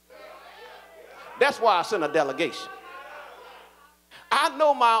 That's why I sent a delegation. I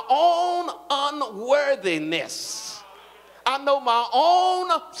know my own unworthiness. I know my own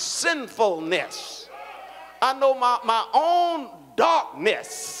sinfulness. I know my own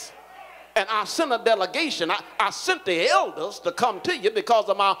darkness. And I sent a delegation. I sent the elders to come to you because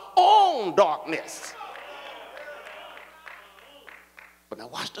of my own darkness. But now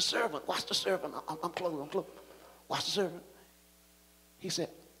watch the servant. Watch the servant. I'm close. Watch the servant. He said,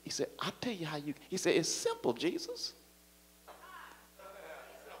 I'll tell you how you, he said, it's simple, Jesus.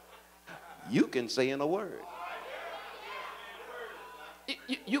 You can say in a word.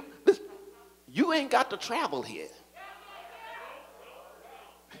 You ain't got to travel here.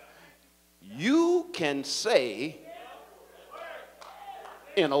 You can say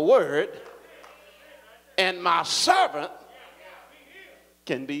in a word, and my servant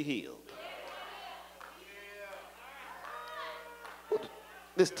can be healed.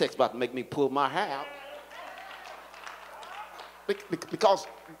 This text about to make me pull my hair out. Because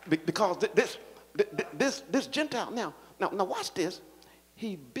this Gentile, now watch this.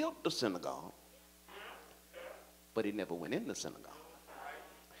 He built the synagogue, but he never went in the synagogue.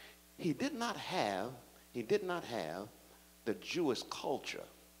 He did not have the Jewish culture.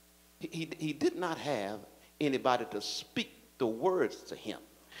 He did not have anybody to speak the words to him.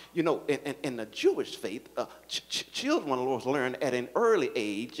 You know, in the Jewish faith, children learn at an early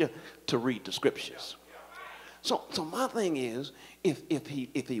age to read the scriptures. So my thing is, if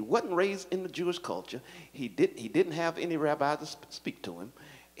he wasn't raised in the Jewish culture, he didn't have any rabbi to speak to him.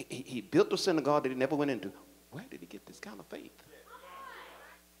 He built a synagogue that he never went into. Where did he get this kind of faith?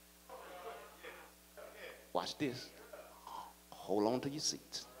 Watch this. Hold on to your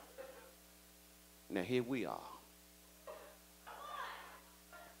seats. Now here we are.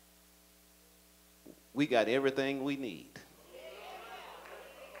 We got everything we need.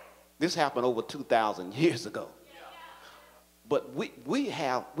 This happened over 2,000 years ago. But we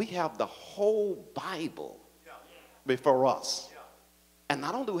have the whole Bible before us. And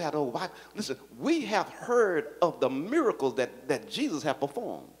not only do we have the whole Bible, listen, we have heard of the miracles that Jesus has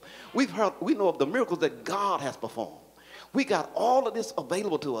performed. We know of the miracles that God has performed. We got all of this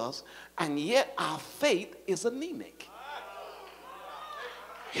available to us, and yet our faith is anemic.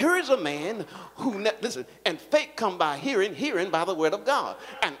 Here is a man who, listen, and faith come by hearing, hearing by the word of God.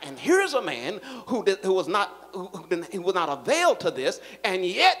 And here is a man who was not availed to this, and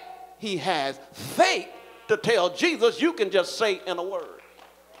yet he has faith to tell Jesus, you can just say in a word.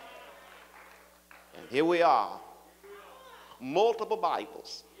 And here we are, multiple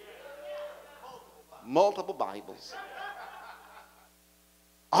Bibles,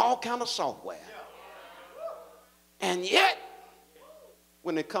 all kind of software, and yet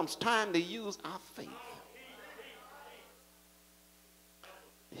when it comes time to use our faith,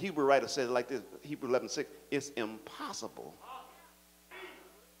 Hebrew writer says it like this, Hebrew 11:6, it's impossible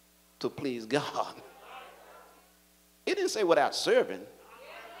to please God. It didn't say without serving.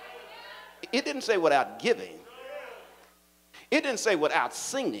 It didn't say without giving. It didn't say without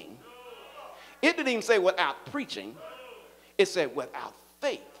singing. It didn't even say without preaching. It said without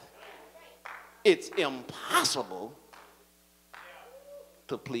faith. It's impossible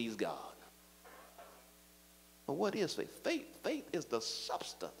to please God. But what is faith? Faith is the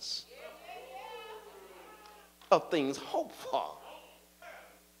substance of things hoped for,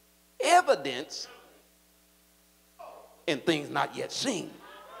 evidence in things not yet seen.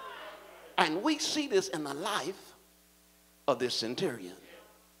 And we see this in the life of this centurion.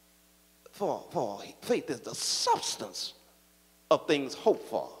 For faith is the substance of things hoped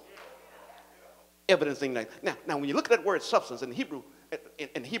for, evidence things like. Now when you look at that word substance in Hebrew,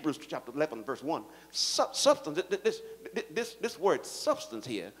 in Hebrews chapter 11, verse 1, substance, this word substance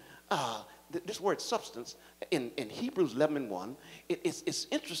here, this word substance in Hebrews 11 and 1, it's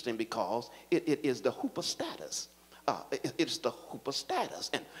interesting because it is the hypostatus. It's the hypostatus.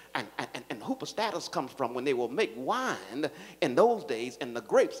 And hypostatus comes from when they will make wine in those days, and the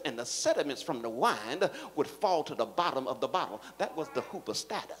grapes and the sediments from the wine would fall to the bottom of the bottle. That was the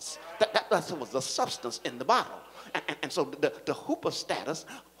hypostatus. That was the substance in the bottle. And so the hypostatus,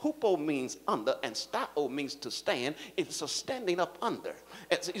 hupo means under, and stao means to stand. It's a standing up under.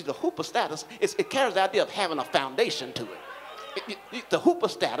 The hypostatus, it carries the idea of having a foundation to it. The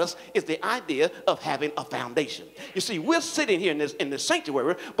hypostatus is the idea of having a foundation. You see, we're sitting here in this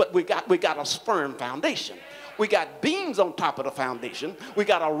sanctuary, but we got a firm foundation. We got beams on top of the foundation. We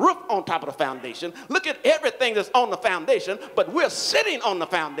got a roof on top of the foundation. Look at everything that's on the foundation, but we're sitting on the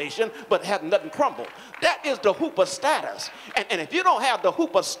foundation, but have nothing crumble. That is the hypostatus. And if you don't have the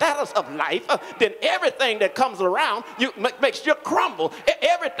hypostatus of life, then everything that comes around makes you crumble.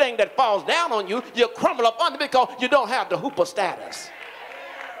 Everything that falls down on you, you crumble up under because you don't have the hypostatus.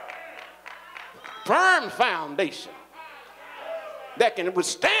 Firm foundation that can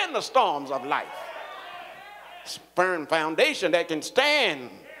withstand the storms of life. Firm foundation that can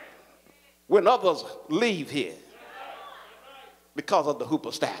stand when others leave here because of the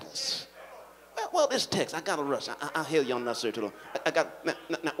hypostatus. Well, this text, I got to rush. I'll hear you on that, sir, too long.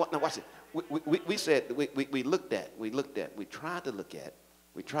 Now, watch it. We said, we looked at, we tried to look at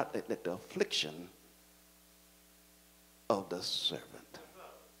the affliction of the servant.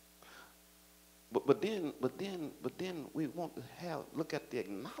 But then we want to look at the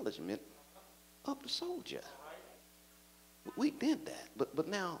acknowledgement of the soldier. We did that, but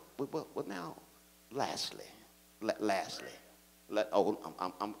now, lastly,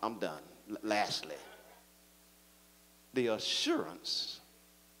 I'm done. Lastly, the assurance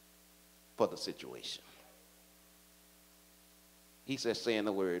for the situation. He says, saying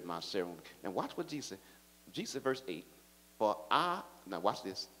the word, my servant. And watch what Jesus said. Jesus said, verse 8, now watch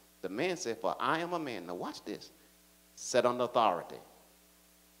this. The man said, for I am a man. Now watch this. Set under authority,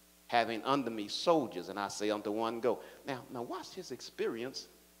 having under me soldiers, and I say unto one, go. Now watch his experience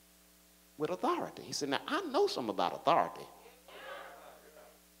with authority. He said, now I know something about authority.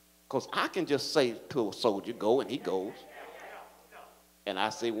 Because I can just say to a soldier, go, and he goes. And I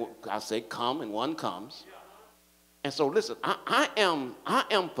say, come, and one comes. And so listen, I am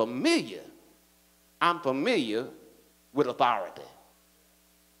familiar. I'm familiar with authority.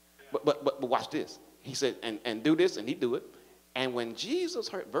 But watch this. He said, and do this, and he do it. And when Jesus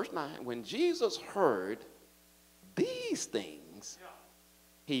heard, verse 9, when Jesus heard these things,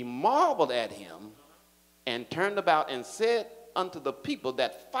 he marveled at him and turned about and said unto the people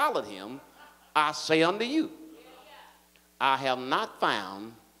that followed him, I say unto you, I have not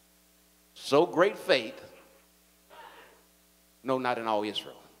found so great faith, no, not in all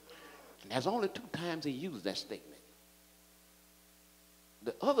Israel. And there's only 2 times he used that statement.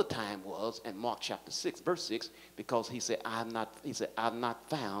 The other time was in Mark chapter 6, verse 6, because he said, I've not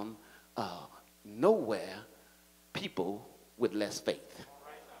found nowhere people with less faith.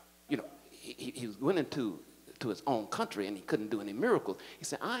 You know, he went into his own country and he couldn't do any miracles. He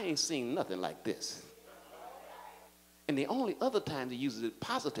said, I ain't seen nothing like this. And the only other time he uses it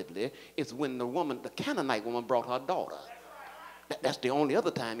positively is when the Canaanite woman brought her daughter. That's the only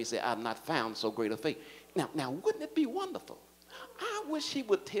other time he said, I've not found so great a faith. Now, wouldn't it be wonderful? I wish he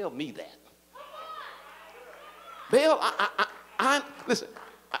would tell me that. Bill, listen,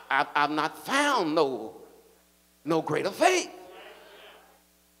 I've not found no greater faith.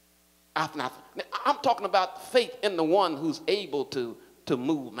 I'm talking about faith in the one who's able to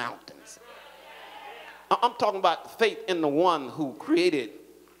move mountains. I'm talking about faith in the one who created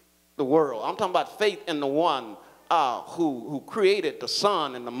the world. I'm talking about faith in the one who created the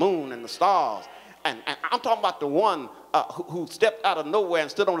sun and the moon and the stars. And I'm talking about the one who stepped out of nowhere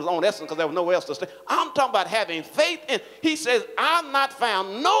and stood on his own essence because there was nowhere else to stay. I'm talking about having faith in. He says, I've not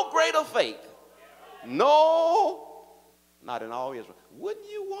found no greater faith. No, not in all Israel. Wouldn't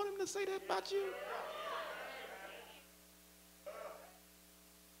you want him to say that about you?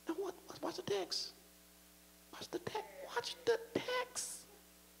 Now watch the text. Watch the text. Watch the text.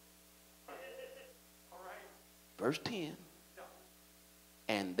 Verse 10.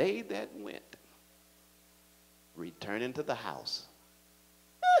 And they that went, returning to the house,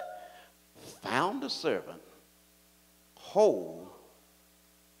 found the servant whole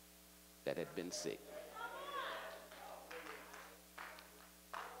that had been sick.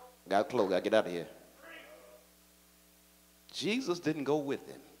 Got to close. Got to get out of here. Jesus didn't go with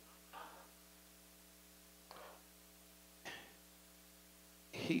him.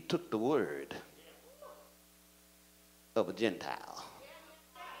 he took the word of a Gentile,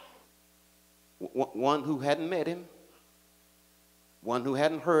 one who hadn't met him, one who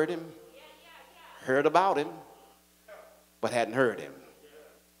hadn't heard him, heard about him, but hadn't heard him.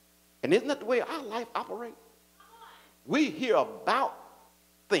 And isn't that the way our life operates? We hear about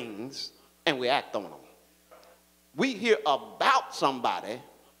things and we act on them. We hear about somebody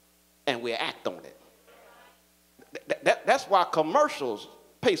and we act on it. That's why commercials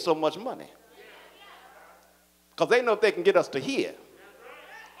pay so much money. Because they know if they can get us to hear,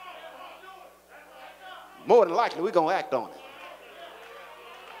 more than likely we're going to act on it.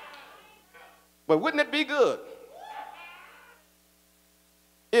 But wouldn't it be good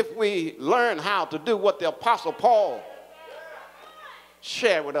if we learn how to do what the Apostle Paul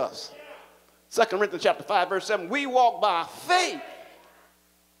shared with us? 2 Corinthians chapter 5, verse 7, we walk by faith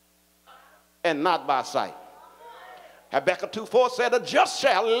and not by sight. Habakkuk 2:4 said, the just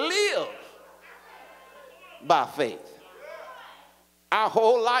shall live by faith. Our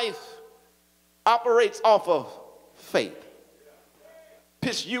whole life operates off of faith.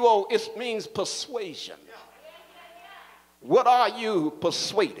 Pisuo, it means persuasion. What are you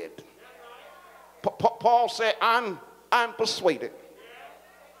persuaded? Paul said, I'm persuaded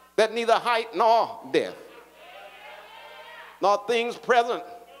that neither height nor depth, nor things present,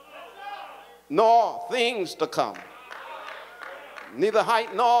 nor things to come, neither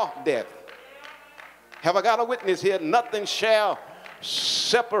height nor depth. Have I got a witness here? Nothing shall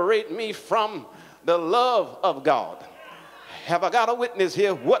separate me from the love of God. Have I got a witness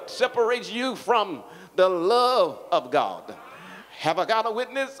here? What separates you from the love of God? Have I got a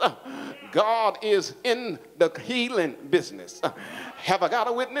witness? God is in the healing business. Have I got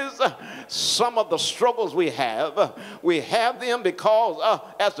a witness? Some of the struggles we have them because,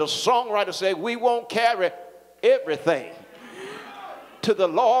 as the songwriter said, we won't carry everything to the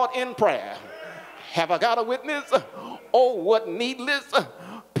Lord in prayer. Have I got a witness? Oh, what needless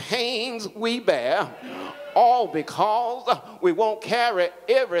pains we bear, all because we won't carry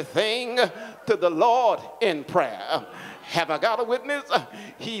everything to the Lord in prayer. Have I got a witness?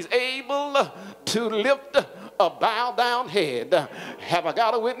 He's able to lift a bowed down head. Have I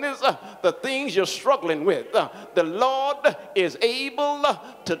got a witness? The things you're struggling with, the Lord is able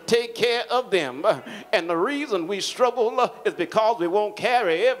to take care of them. And the reason we struggle is because we won't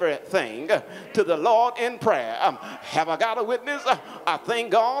carry everything to the Lord in prayer. Have I got a witness? I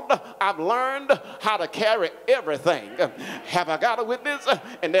thank God I've learned how to carry everything. Have I got a witness?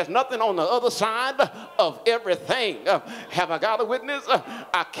 And there's nothing on the other side of everything. Have I got a witness?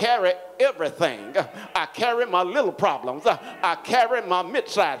 I carry everything. I carry my little problems. I carry my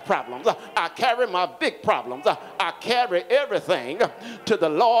mid-sized problems. I carry my big problems. I carry everything to the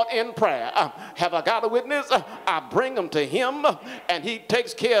Lord in prayer. Have I got a witness? I bring them to him and he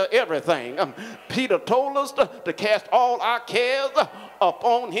takes care of everything. Peter told us to cast all our cares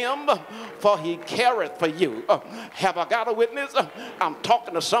upon him, for he careth for you. Have I got a witness? I'm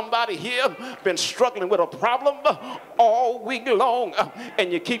talking to somebody here, been struggling with a problem all week long,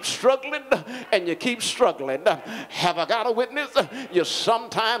 and you keep struggling, and you keep struggling. Have I got a witness? You're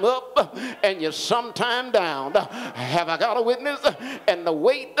sometime up, and you're sometime down. Have I got a witness? And the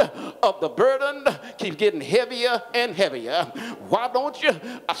weight of the burden keeps getting heavier and heavier. Why don't you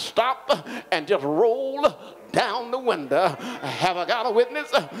stop and just roll down the window? Have I got a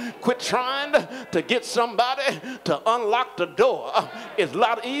witness? Quit trying to get somebody to unlock the door. It's a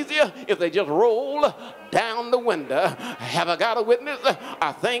lot easier if they just roll down the window. Have I got a witness?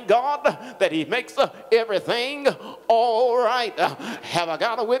 I thank God that he makes everything all right. Have I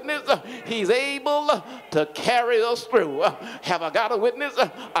got a witness? He's able to carry us through. Have I got a witness?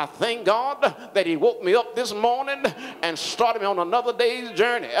 I thank God that he woke me up this morning and started me on another day's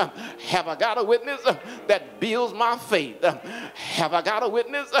journey. Have I got a witness? That builds my faith. Have I got a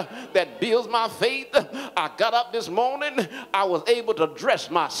witness? That builds my faith. I got up this morning, I was able to dress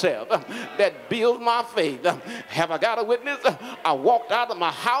myself. That builds my faith. Have I got a witness? I walked out of my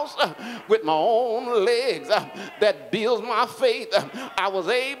house with my own legs. That builds my faith. I was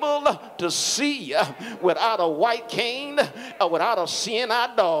able to see without a white cane or without a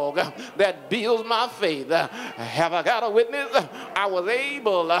seeing-eye dog. That builds my faith. Have I got a witness? I was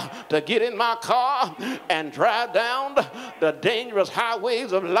able to get in my car and drive down the dangerous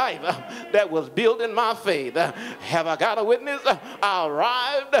highways of life. That was building my faith. Have I got a witness? I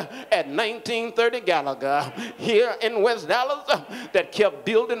arrived at 1930 Gallagher here in West Dallas that kept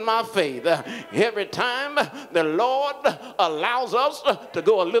building my faith. Every time the Lord allows us to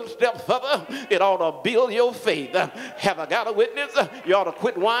go a little step further, it ought to build your faith. Have I got a witness? You ought to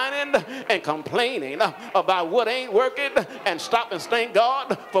quit whining and complaining about what ain't working and stop and thank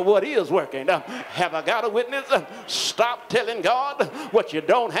God for what is working. Have I got a witness? Stop telling God what you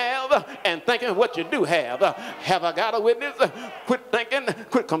don't have and thinking what you do have. Have I got a witness? Quit thinking,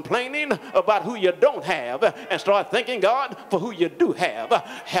 quit complaining about who you don't have and start thanking God for who you do have.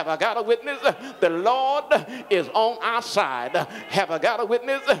 Have I got a witness? The Lord is on our side. Have I got a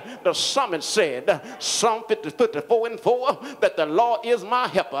witness? The psalmist said, Psalm 54:4, that the Lord is my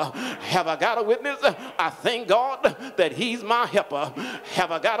helper. Have I got a witness? I thank God that he's my helper.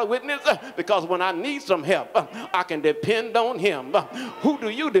 Have I got a witness? Because when I need some help, I can depend on him. Who do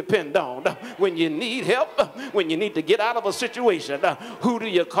you depend on when you need help, when you need to get out of a situation? Who do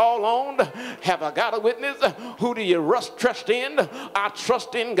you call on? Have I got a witness? Who do you trust in? I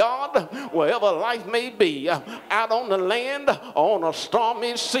trust in God wherever life may be, out on the land or on a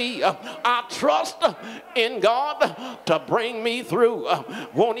stormy sea. I trust in God to bring me through.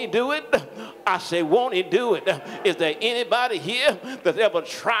 Won't he do it? I say, won't he do it? Is there anybody here that's ever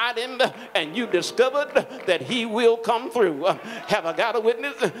tried him and you discovered that he will come through? Have I got a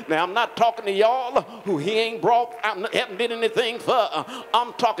witness? Now, I'm not talking to y'all who he ain't brought out, haven't did anything for.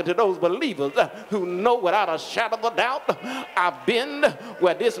 I'm talking to those believers who know without a shadow of a doubt, I've been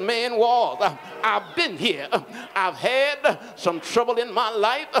where this man was. I've been here. I've had some trouble in my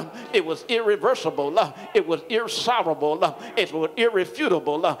life. It was irreversible. It was irresolvable. It was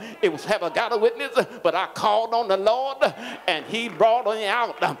irrefutable. It was, have I got a witness? But I called on the Lord and he brought me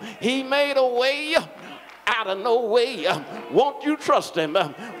out. He made a way out of no way. Won't you trust him?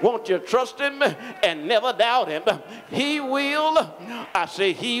 Won't you trust him and never doubt him? He will. I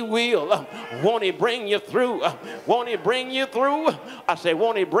say he will. Won't he bring you through? Won't he bring you through? I say,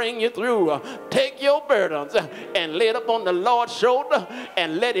 won't he bring you through? Take your burdens and lay it up on the Lord's shoulder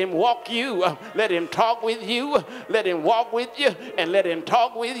and let him walk you. Let him talk with you. Let him walk with you and let him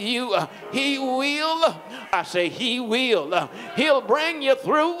talk with you. He will. I say he will. He'll bring you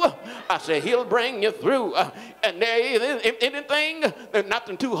through. I say he'll bring you through. And there is anything, there's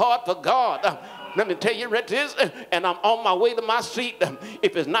nothing too hard for God. Let me tell you right this, and I'm on my way to my seat.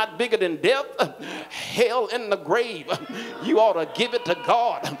 If it's not bigger than death, hell in the grave, you ought to give it to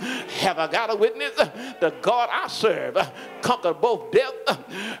God. Have I got a witness? The God I serve conquered both death,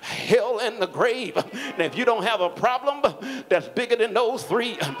 hell, and the grave. And if you don't have a problem that's bigger than those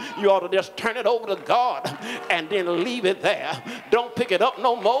three, you ought to just turn it over to God and then leave it there. Don't pick it up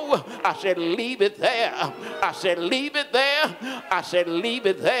no more. I said leave it there. I said leave it there. I said leave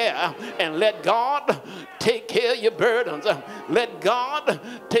it there and let God take care of your burdens. Let God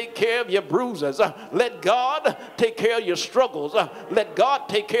take care of your bruises. Let God take care of your struggles. Let God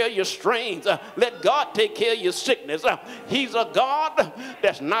take care of your strains. Let God take care of your sickness. He's a God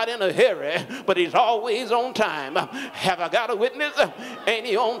that's not in a hurry, but he's always on time. Have I got a witness? Ain't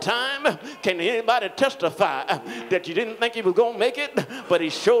he on time? Can anybody testify that you didn't think he was going to make it, but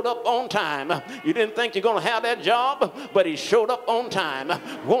he showed up on time? You didn't think you're going to have that job, but he showed up on time.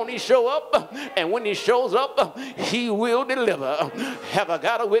 Won't he show up? And when he shows up, he will deliver. Have I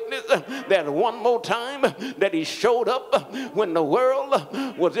got a witness? That one more time that he showed up when the world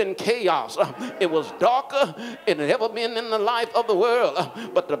was in chaos. It was darker than it ever been in the life of the world.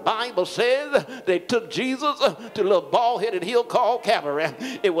 But the Bible says they took Jesus to a little bald-headed hill called Calvary.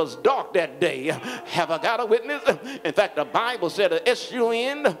 It was dark that day. Have I got a witness? In fact, the Bible said the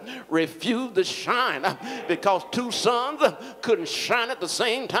S-U-N refused to shine because two suns couldn't shine at the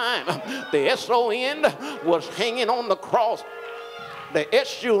same time. The S-O-N was hanging on the cross. The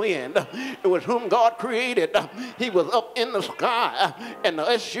S-U-N, it was whom God created. He was up in the sky, and the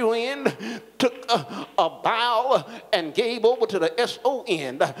S-U-N took a bow and gave over to the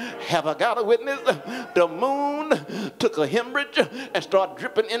S-O-N. Have I got a witness? The moon took a hemorrhage and started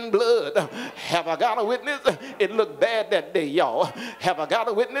dripping in blood. Have I got a witness? It looked bad that day, y'all. Have I got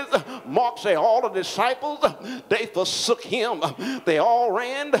a witness? Mark said all the disciples, they forsook him. They all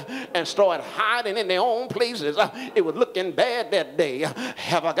ran and started hiding in their own places. It was looking bad that day. day.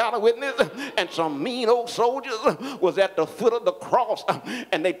 Have I got a witness? And some mean old soldiers was at the foot of the cross,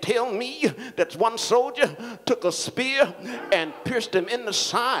 and they tell me that one soldier took a spear and pierced him in the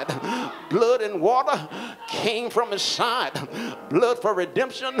side. Blood and water came from his side. Blood for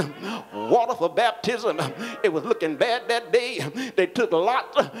redemption, water for baptism. It was looking bad that day. They took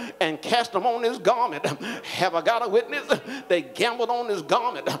lots and cast them on his garment. Have I got a witness? They gambled on his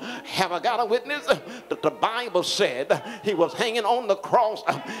garment. Have I got a witness? That the Bible said he was hanging on the cross.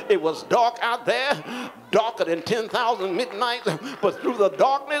 It was dark out there, darker than 10,000 midnights, but through the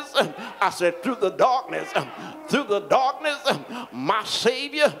darkness, I said through the darkness, my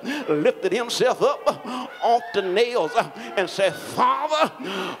Savior lifted himself up off the nails and said, Father,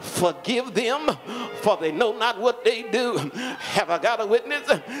 forgive them, for they know not what they do. Have I got a witness?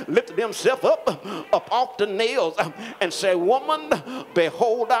 Lifted himself up off the nails and said, woman,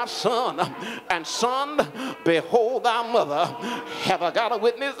 behold thy son, and son, behold thy mother. Have I got a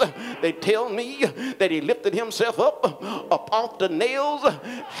witness? They tell me that he lifted himself up off the nails.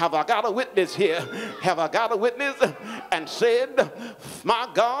 Have I got a witness here? Have I got a witness? And said, my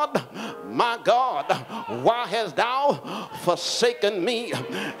God, why hast thou forsaken me?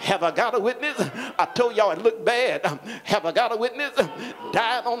 Have I got a witness? I told y'all it looked bad. Have I got a witness?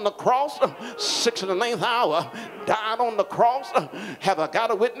 Died on the cross, 6 in the 9th hour. Died on the cross. Have I got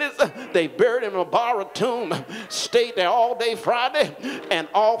a witness? They buried him in a borrowed tomb. Stayed there all day Friday and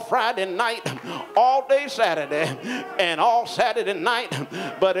all Friday night, all day Saturday and all Saturday night.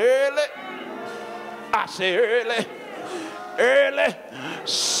 But early, I say early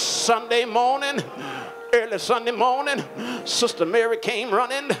Sunday morning, Sister Mary came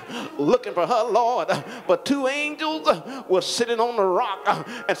running, looking for her Lord. But 2 angels were sitting on the rock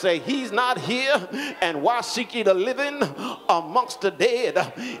and say, he's not here. And why seek ye the living amongst the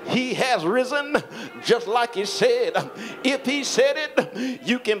dead? He has risen, just like he said. If he said it,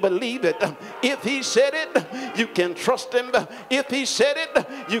 you can believe it. If he said it, you can trust him. If he said it,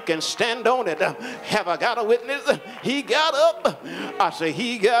 you can stand on it. Have I got a witness? He got up. I say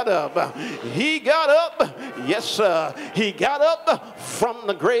he got up. He got up. Yes, sir. He got up from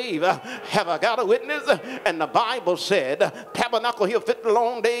the grave. Have I got a witness? And the Bible said, tabernacle here 50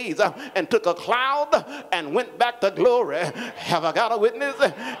 long days and took a cloud and went back to glory. Have I got a witness?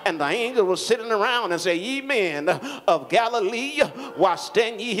 And the angel was sitting around and say, ye men of Galilee, why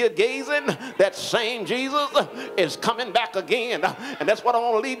stand ye here gazing? That same Jesus is coming back again. And that's what I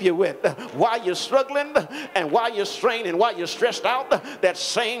want to leave you with. While you're struggling and while you're straining, while you're stressed out, that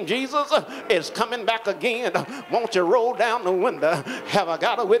same Jesus is coming back again. Won't you roll down the window? Have I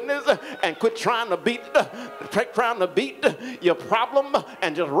got a witness? And quit trying to beat your problem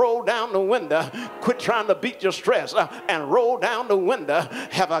and just roll down the window. Quit trying to beat your stress and roll down the window.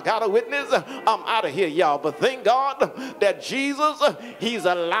 Have I got a witness? I'm out of here, y'all. But thank God that Jesus, he's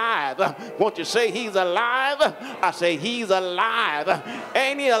alive. Won't you say he's alive? I say he's alive.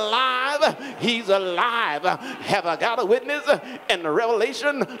 Ain't he alive? He's alive. Have I got a witness? In the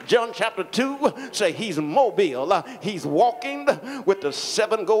Revelation, John chapter 2, say he's mobile. He's walking with the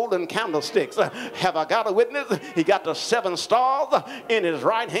 7 golden candlesticks. Have I got a witness? He got the 7 stars in his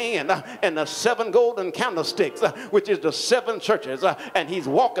right hand and the 7 golden candlesticks, which is the 7 churches. And he's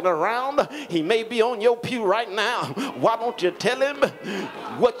walking around. He may be on your pew right now. Why don't you tell him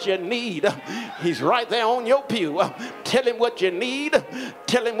what you need? He's right there on your pew. Tell him what you need.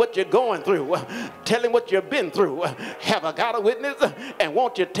 Tell him what you're going through. Tell him what you've been through. Have I got a witness? And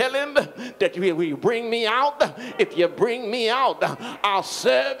won't you tell him that you bring me out? If you bring me out, I'll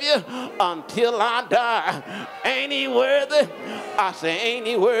serve you until I die. Ain't he worthy? I say, ain't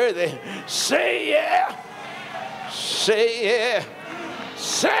he worthy? Say yeah. Say yeah.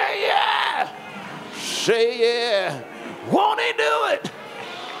 Say yeah. Say yeah. Won't he do it?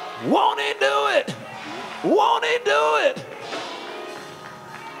 Won't he do it? Won't he do it?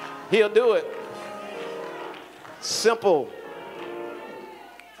 He'll do it. Simple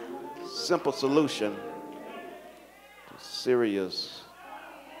solution to serious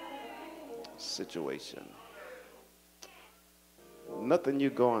situation. Nothing you're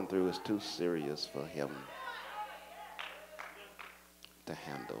going through is too serious for him to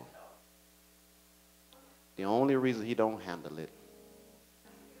handle. The only reason he don't handle it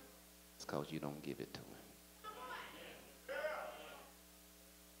is because you don't give it to him.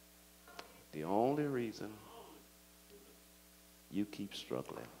 The only reason you keep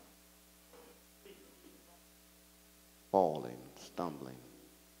struggling, falling, stumbling,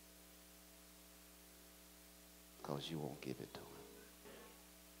 because you won't give it to him.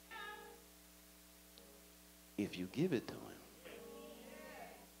 If you give it to him,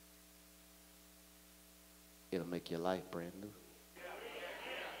 it'll make your life brand new.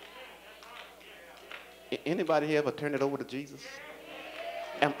 Anybody here ever turn it over to Jesus?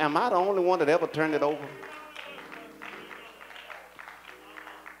 Am I the only one that ever turned it over?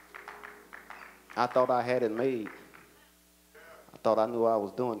 I thought I had it made. I thought I knew what I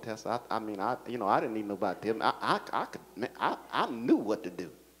was doing, Tessa. I didn't need nobody to tell me. I knew what to do.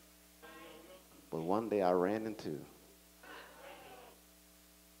 But one day I ran into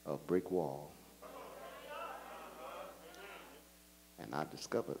a brick wall. And I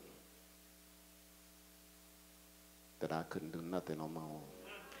discovered that I couldn't do nothing on my own.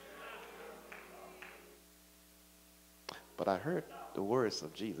 But I heard the words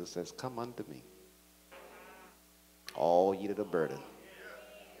of Jesus says, "Come unto me, all ye that are burdened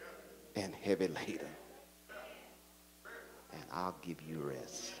and heavy laden, and I'll give you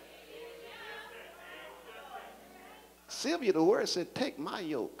rest." Sylvia, the word said, "Take my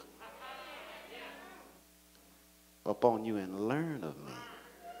yoke upon you and learn of me."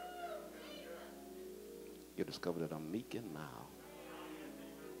 You discover that I'm meek and mild.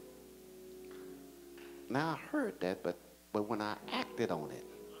 Now I heard that, but when I acted on it,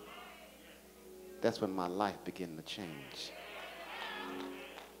 that's when my life began to change.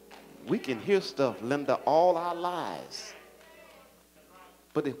 We can hear stuff, Linda, all our lives,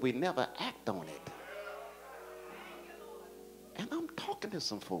 but if we never act on it, and I'm talking to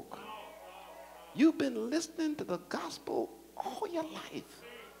some folk, you've been listening to the gospel all your life.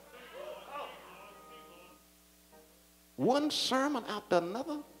 One sermon after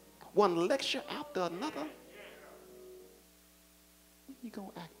another, one lecture after another. When you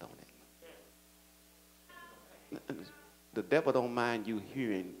gonna act on it? The devil don't mind you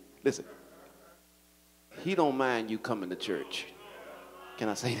hearing. Listen, he don't mind you coming to church. Can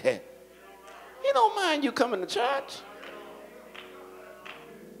I say that? He don't mind you coming to church.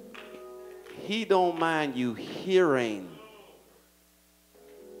 He don't mind you hearing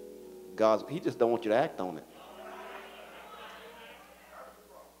God's. He just don't want you to act on it.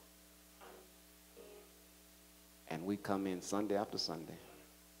 And we come in Sunday after Sunday.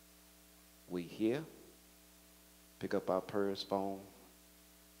 We hear, pick up our purse, phone,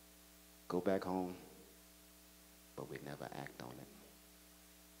 go back home, but we never act on it.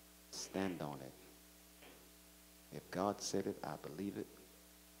 Stand on it. If God said it, I believe it,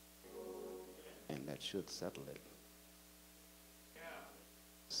 and that should settle it.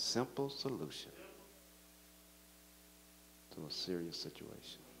 Simple solution to a serious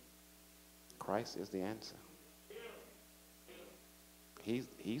situation. Christ is the answer.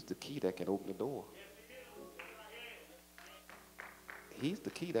 He's the key that can open the door. He's the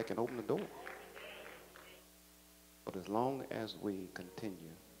key that can open the door. But as long as we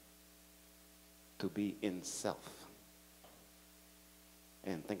continue to be in self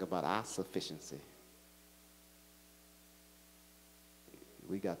and think about our sufficiency,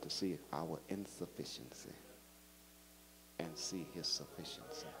 we got to see our insufficiency and see his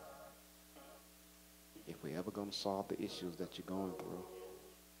sufficiency. If we're ever going to solve the issues that you're going through,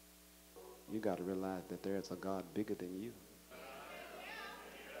 you got to realize that there's a God bigger than you.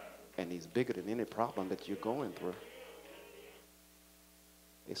 And he's bigger than any problem that you're going through.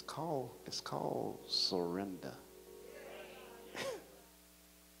 It's called surrender.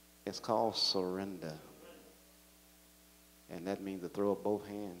 It's called surrender. And that means to throw up both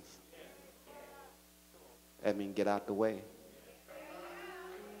hands. That means get out the way.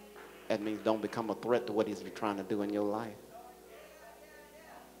 That means don't become a threat to what he's trying to do in your life.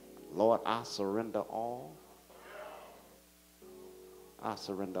 Lord, I surrender all. I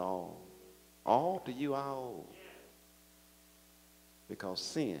surrender all. All to you I owe. Because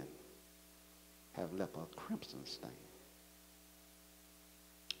sin have left a crimson stain.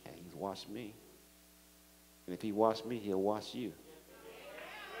 And he's washed me. And if he washed me, he'll wash you.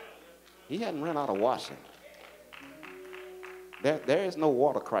 He hadn't run out of washing. There is no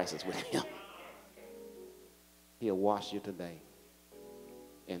water crisis with him. He'll wash you today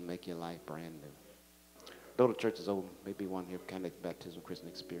and make your life brand new. The door to church is open. Maybe one here, Candidate Baptism Christian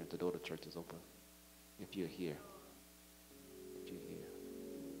Experience. The door to church is open. If you're here. If you're here.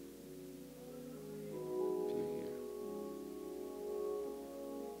 If you're here.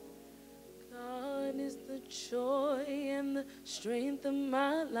 God is the joy and the strength of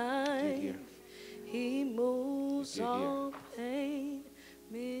my life. If you're here. He moves all pain,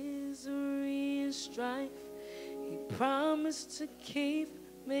 misery, and strife. He promised to keep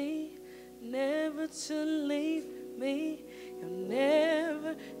me, never to leave me. He'll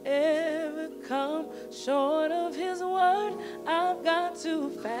never, ever come short of his word. I've got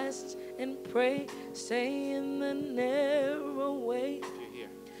to fast and pray, stay in the narrow way.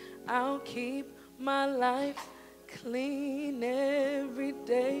 I'll keep my life clean every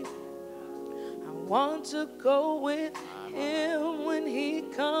day. I want to go with him when he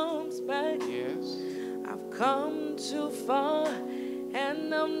comes back. Yes. I've come too far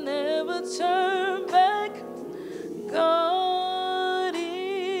and I'll never turn back. God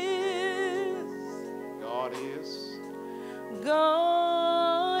is. God is.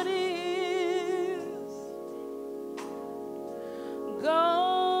 God is.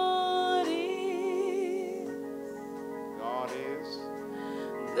 God is. God is.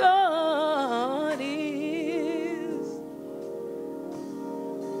 God is.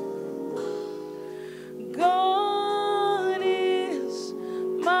 God is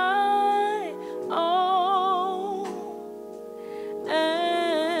my all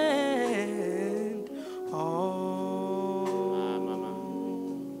and all.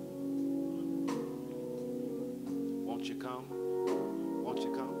 Won't you come? Won't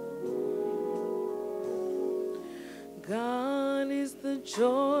you come? God is the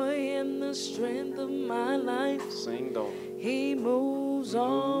joy and the strength of my life. Sing though. He moves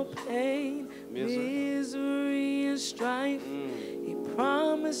all pain, misery, and strife. He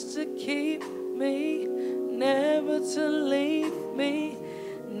promised to keep me, never to leave me,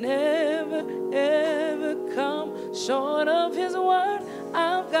 never ever come short of his word.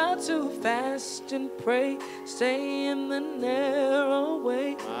 I've got to fast and pray, stay in the narrow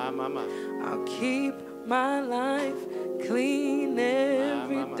way. My. I'll keep my life clean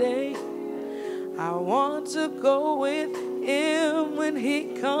every day. I want to go with him when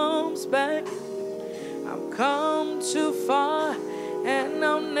he comes back. I've come too far and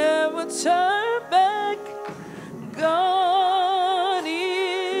I'll never turn back. God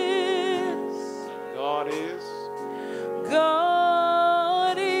is. God is.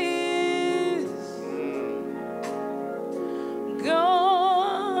 God is.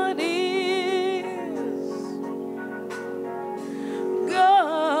 God is.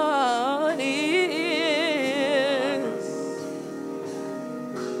 God is.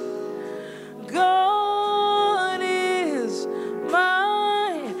 God is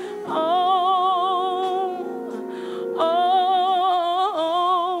my all, all,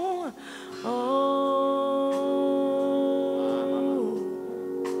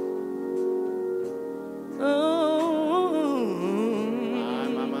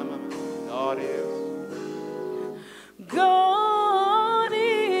 God is. God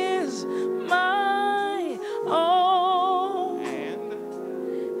is my all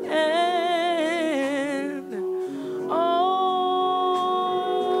And all.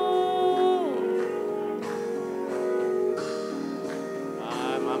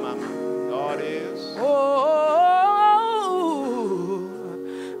 my. God is. Oh,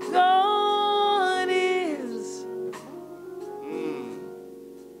 God is.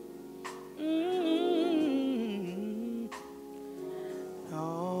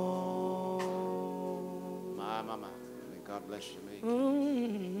 Oh. My. May God bless you, me.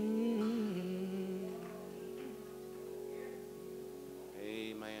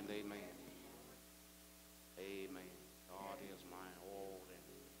 Amen. Amen. Amen. God is my all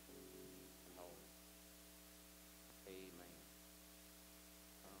and all. Amen.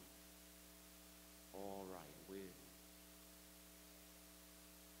 All right.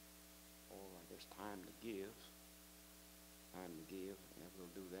 All right. It's time to give. Time to give. And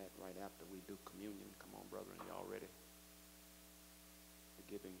we'll do that right after we do communion. Come on, brethren. Y'all ready? The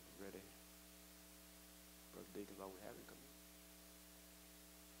giving ready? Brother Deacons, are we having communion?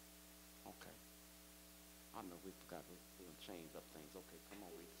 Okay. I know we forgot we're going to change up things. Okay, come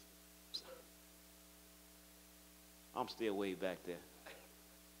on, Reese. I'm still way back there.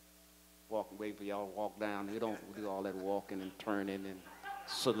 Waiting for y'all to walk down. We don't do all that walking and turning and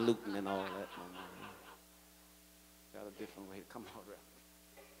saluting and all that. Got a different way. Come on, brother.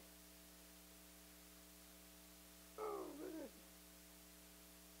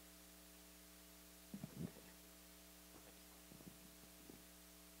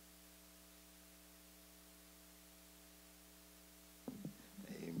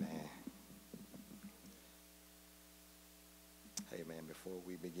 Amen. Amen. Before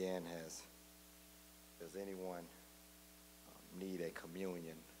we begin, does anyone need a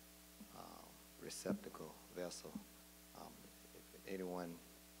communion receptacle vessel? If anyone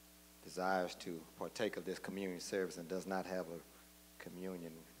desires to partake of this communion service and does not have a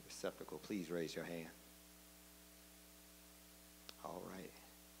communion receptacle, please raise your hand. All right.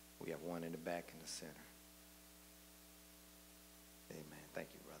 We have one in the back and the center. Amen. Thank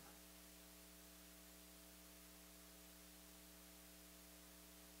you, brother.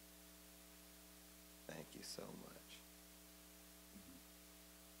 Thank you so much.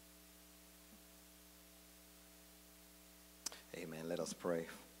 Amen. Let us pray.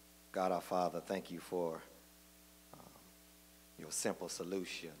 God our Father, thank you for your simple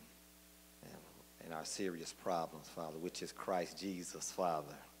solution in our serious problems, Father, which is Christ Jesus,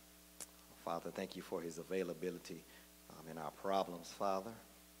 Father. Father, thank you for his availability in our problems, Father.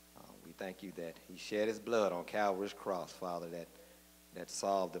 We thank you that he shed his blood on Calvary's cross, Father, that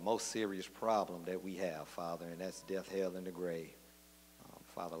solved the most serious problem that we have, Father, and that's death, hell, and the grave.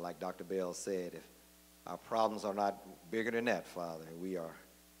 Father, like Dr. Bell said, if our problems are not bigger than that, Father, we are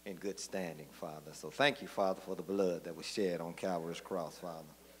in good standing, Father. So thank you, Father, for the blood that was shed on Calvary's cross, Father.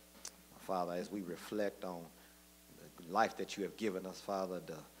 Father, as we reflect on the life that you have given us, Father,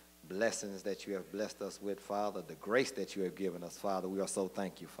 the blessings that you have blessed us with, Father, the grace that you have given us, Father, we are so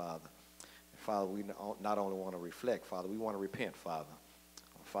thank you, Father. Father, we not only want to reflect, Father, we want to repent, Father.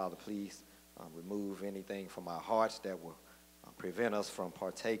 Father, please remove anything from our hearts that will prevent us from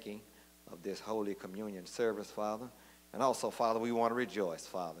partaking of this Holy Communion service, Father. And also, Father, we want to rejoice,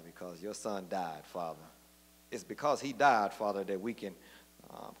 Father, because your son died, Father. It's because he died, Father, that we can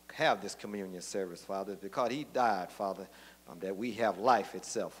have this communion service, Father. It's because he died, Father, that we have life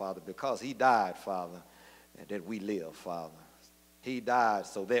itself, Father. Because he died, Father, that we live, Father. He died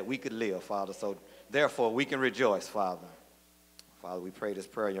so that we could live, Father. So therefore, we can rejoice, Father. Father, we pray this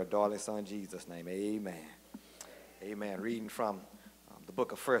prayer in your darling son, Jesus' name. Amen. Amen. Reading from the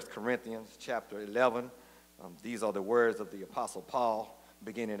book of 1 Corinthians, chapter 11. These are the words of the Apostle Paul,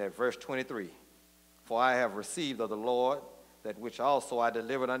 beginning at verse 23. For I have received of the Lord that which also I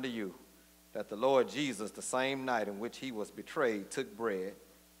delivered unto you, that the Lord Jesus, the same night in which he was betrayed, took bread,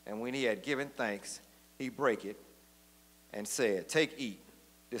 and when he had given thanks, he brake it, and said, Take, eat.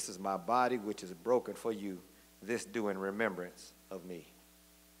 This is my body, which is broken for you. This do in remembrance of me.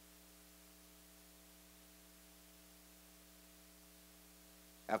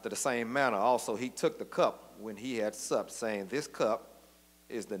 After the same manner, also he took the cup when he had supped, saying, This cup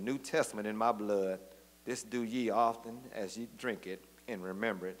is the New Testament in my blood. This do ye often as ye drink it in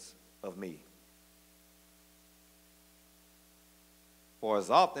remembrance of me. For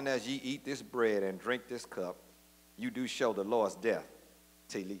as often as ye eat this bread and drink this cup, you do show the Lord's death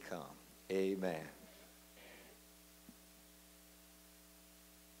till he come. Amen.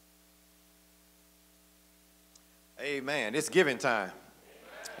 Amen. It's giving time.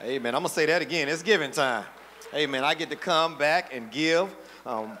 Amen. I'm going to say that again. It's giving time. Amen. I get to come back and give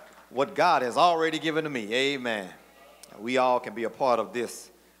what God has already given to me. Amen. We all can be a part of this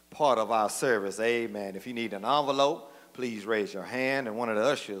part of our service. Amen. If you need an envelope, please raise your hand, and one of the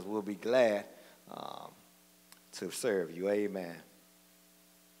ushers will be glad to serve you. Amen.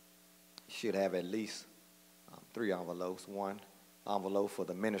 You should have at least 3 envelopes. One envelope for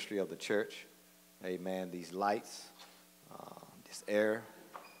the ministry of the church. Amen. These lights, this air,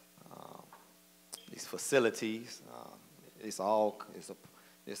 these facilities. It's all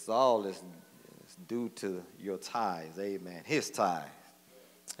is due to your tithes. Amen. His tithes.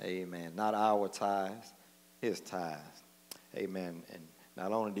 Amen. Not our tithes, his tithes. Amen. And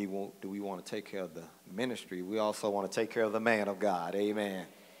not only do we want to take care of the ministry, we also want to take care of the man of God. Amen.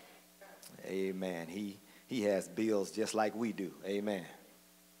 Amen. He has bills just like we do. Amen.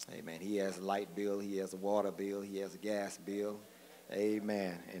 Amen. He has a light bill. He has a water bill. He has a gas bill.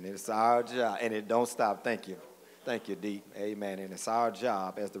 Amen. And it's our job. And it don't stop. Thank you. Thank you, Deep. Amen. And it's our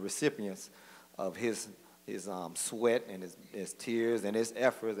job as the recipients of his sweat and his tears and his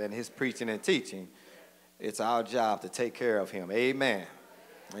efforts and his preaching and teaching. It's our job to take care of him. Amen.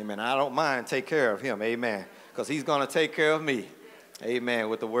 Amen. I don't mind take care of him. Amen. Because he's going to take care of me. Amen.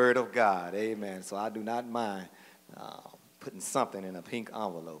 With the word of God. Amen. So I do not mind putting something in a pink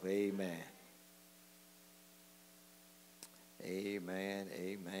envelope. Amen. Amen.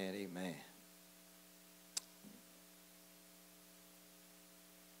 Amen. Amen.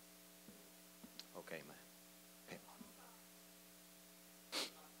 Okay, man. Okay.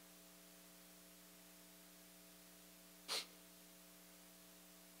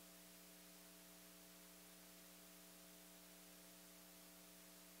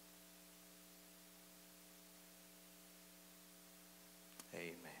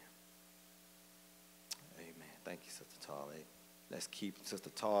 Amen. Amen. Thank you, Sister Tarver. Let's keep Sister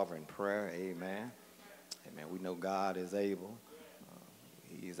Tarver in prayer. Amen. Amen. We know God is able.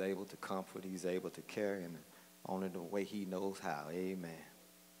 He is able to comfort. He's able to carry in only the way he knows how. Amen.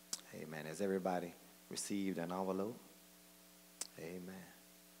 Amen. Has everybody received an envelope? Amen.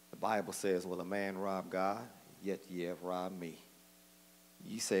 The Bible says, will a man rob God? Yet ye have robbed me.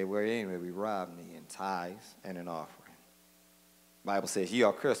 Ye say, wherein will we rob me? In tithes and in offering. The Bible says, ye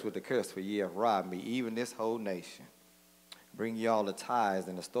are cursed with the curse, for ye have robbed me, even this whole nation. Bring ye all the tithes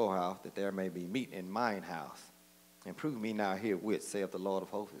in the storehouse, that there may be meat in mine house. And prove me now herewith, saith the Lord of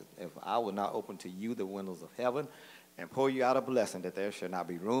hosts, if I will not open to you the windows of heaven and pour you out a blessing, that there shall not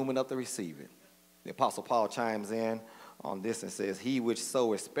be room enough to receive it. The Apostle Paul chimes in on this and says, he which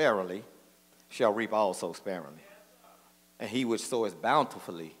soweth sparingly shall reap also sparingly. And he which soweth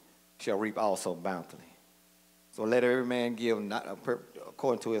bountifully shall reap also bountifully. So let every man give not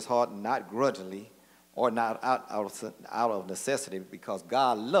according to his heart, not grudgingly, or not out of necessity, because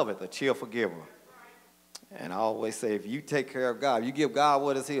God loveth a cheerful giver. And I always say, if you take care of God, you give God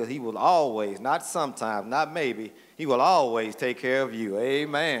what is his, he will always, not sometimes, not maybe, he will always take care of you.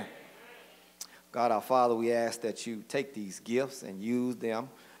 Amen. God our Father, we ask that you take these gifts and use them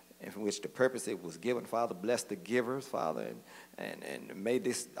in which the purpose it was given. Father, bless the givers, Father, and may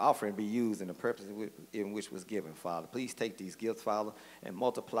this offering be used in the purpose in which was given, Father. Please take these gifts, Father, and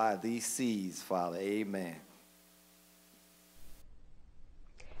multiply these seeds, Father. Amen.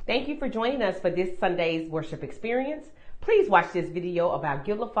 Thank you for joining us for this Sunday's worship experience. Please watch this video about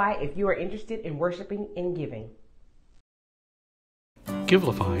Givelify if you are interested in worshiping and giving.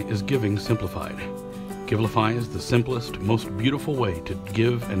 Givelify is giving simplified. Givelify is the simplest, most beautiful way to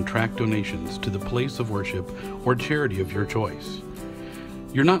give and track donations to the place of worship or charity of your choice.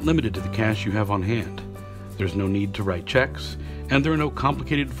 You're not limited to the cash you have on hand. There's no need to write checks, and there are no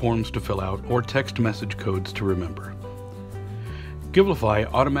complicated forms to fill out or text message codes to remember. Givelify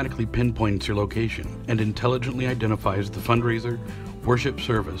automatically pinpoints your location and intelligently identifies the fundraiser, worship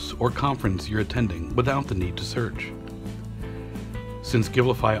service, or conference you're attending without the need to search. Since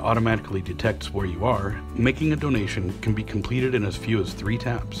Givelify automatically detects where you are, making a donation can be completed in as few as 3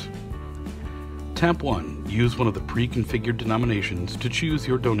 taps. Tap 1. Use one of the pre-configured denominations to choose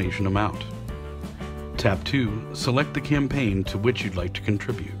your donation amount. Tap 2. Select the campaign to which you'd like to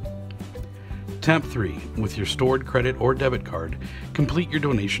contribute. Tap 3. With your stored credit or debit card, complete your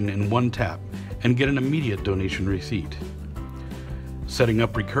donation in 1 tap and get an immediate donation receipt. Setting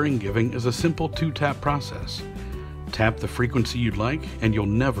up recurring giving is a simple 2-tap process. Tap the frequency you'd like, and you'll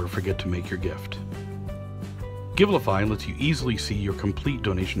never forget to make your gift. Givelify lets you easily see your complete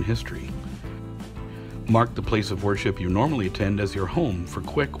donation history. Mark the place of worship you normally attend as your home for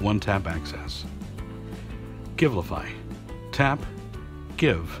quick 1-tap access. Givelify. Tap,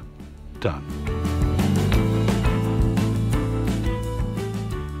 give, done.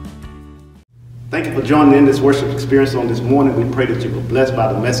 Thank you for joining in this worship experience on this morning. We pray that you were blessed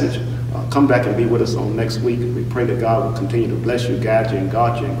by the message. Come back and be with us on next week. We pray that God will continue to bless you, guide you, and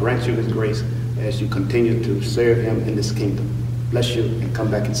guard you, and grant you his grace as you continue to serve him in this kingdom. Bless you, and come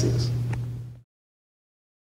back and see us.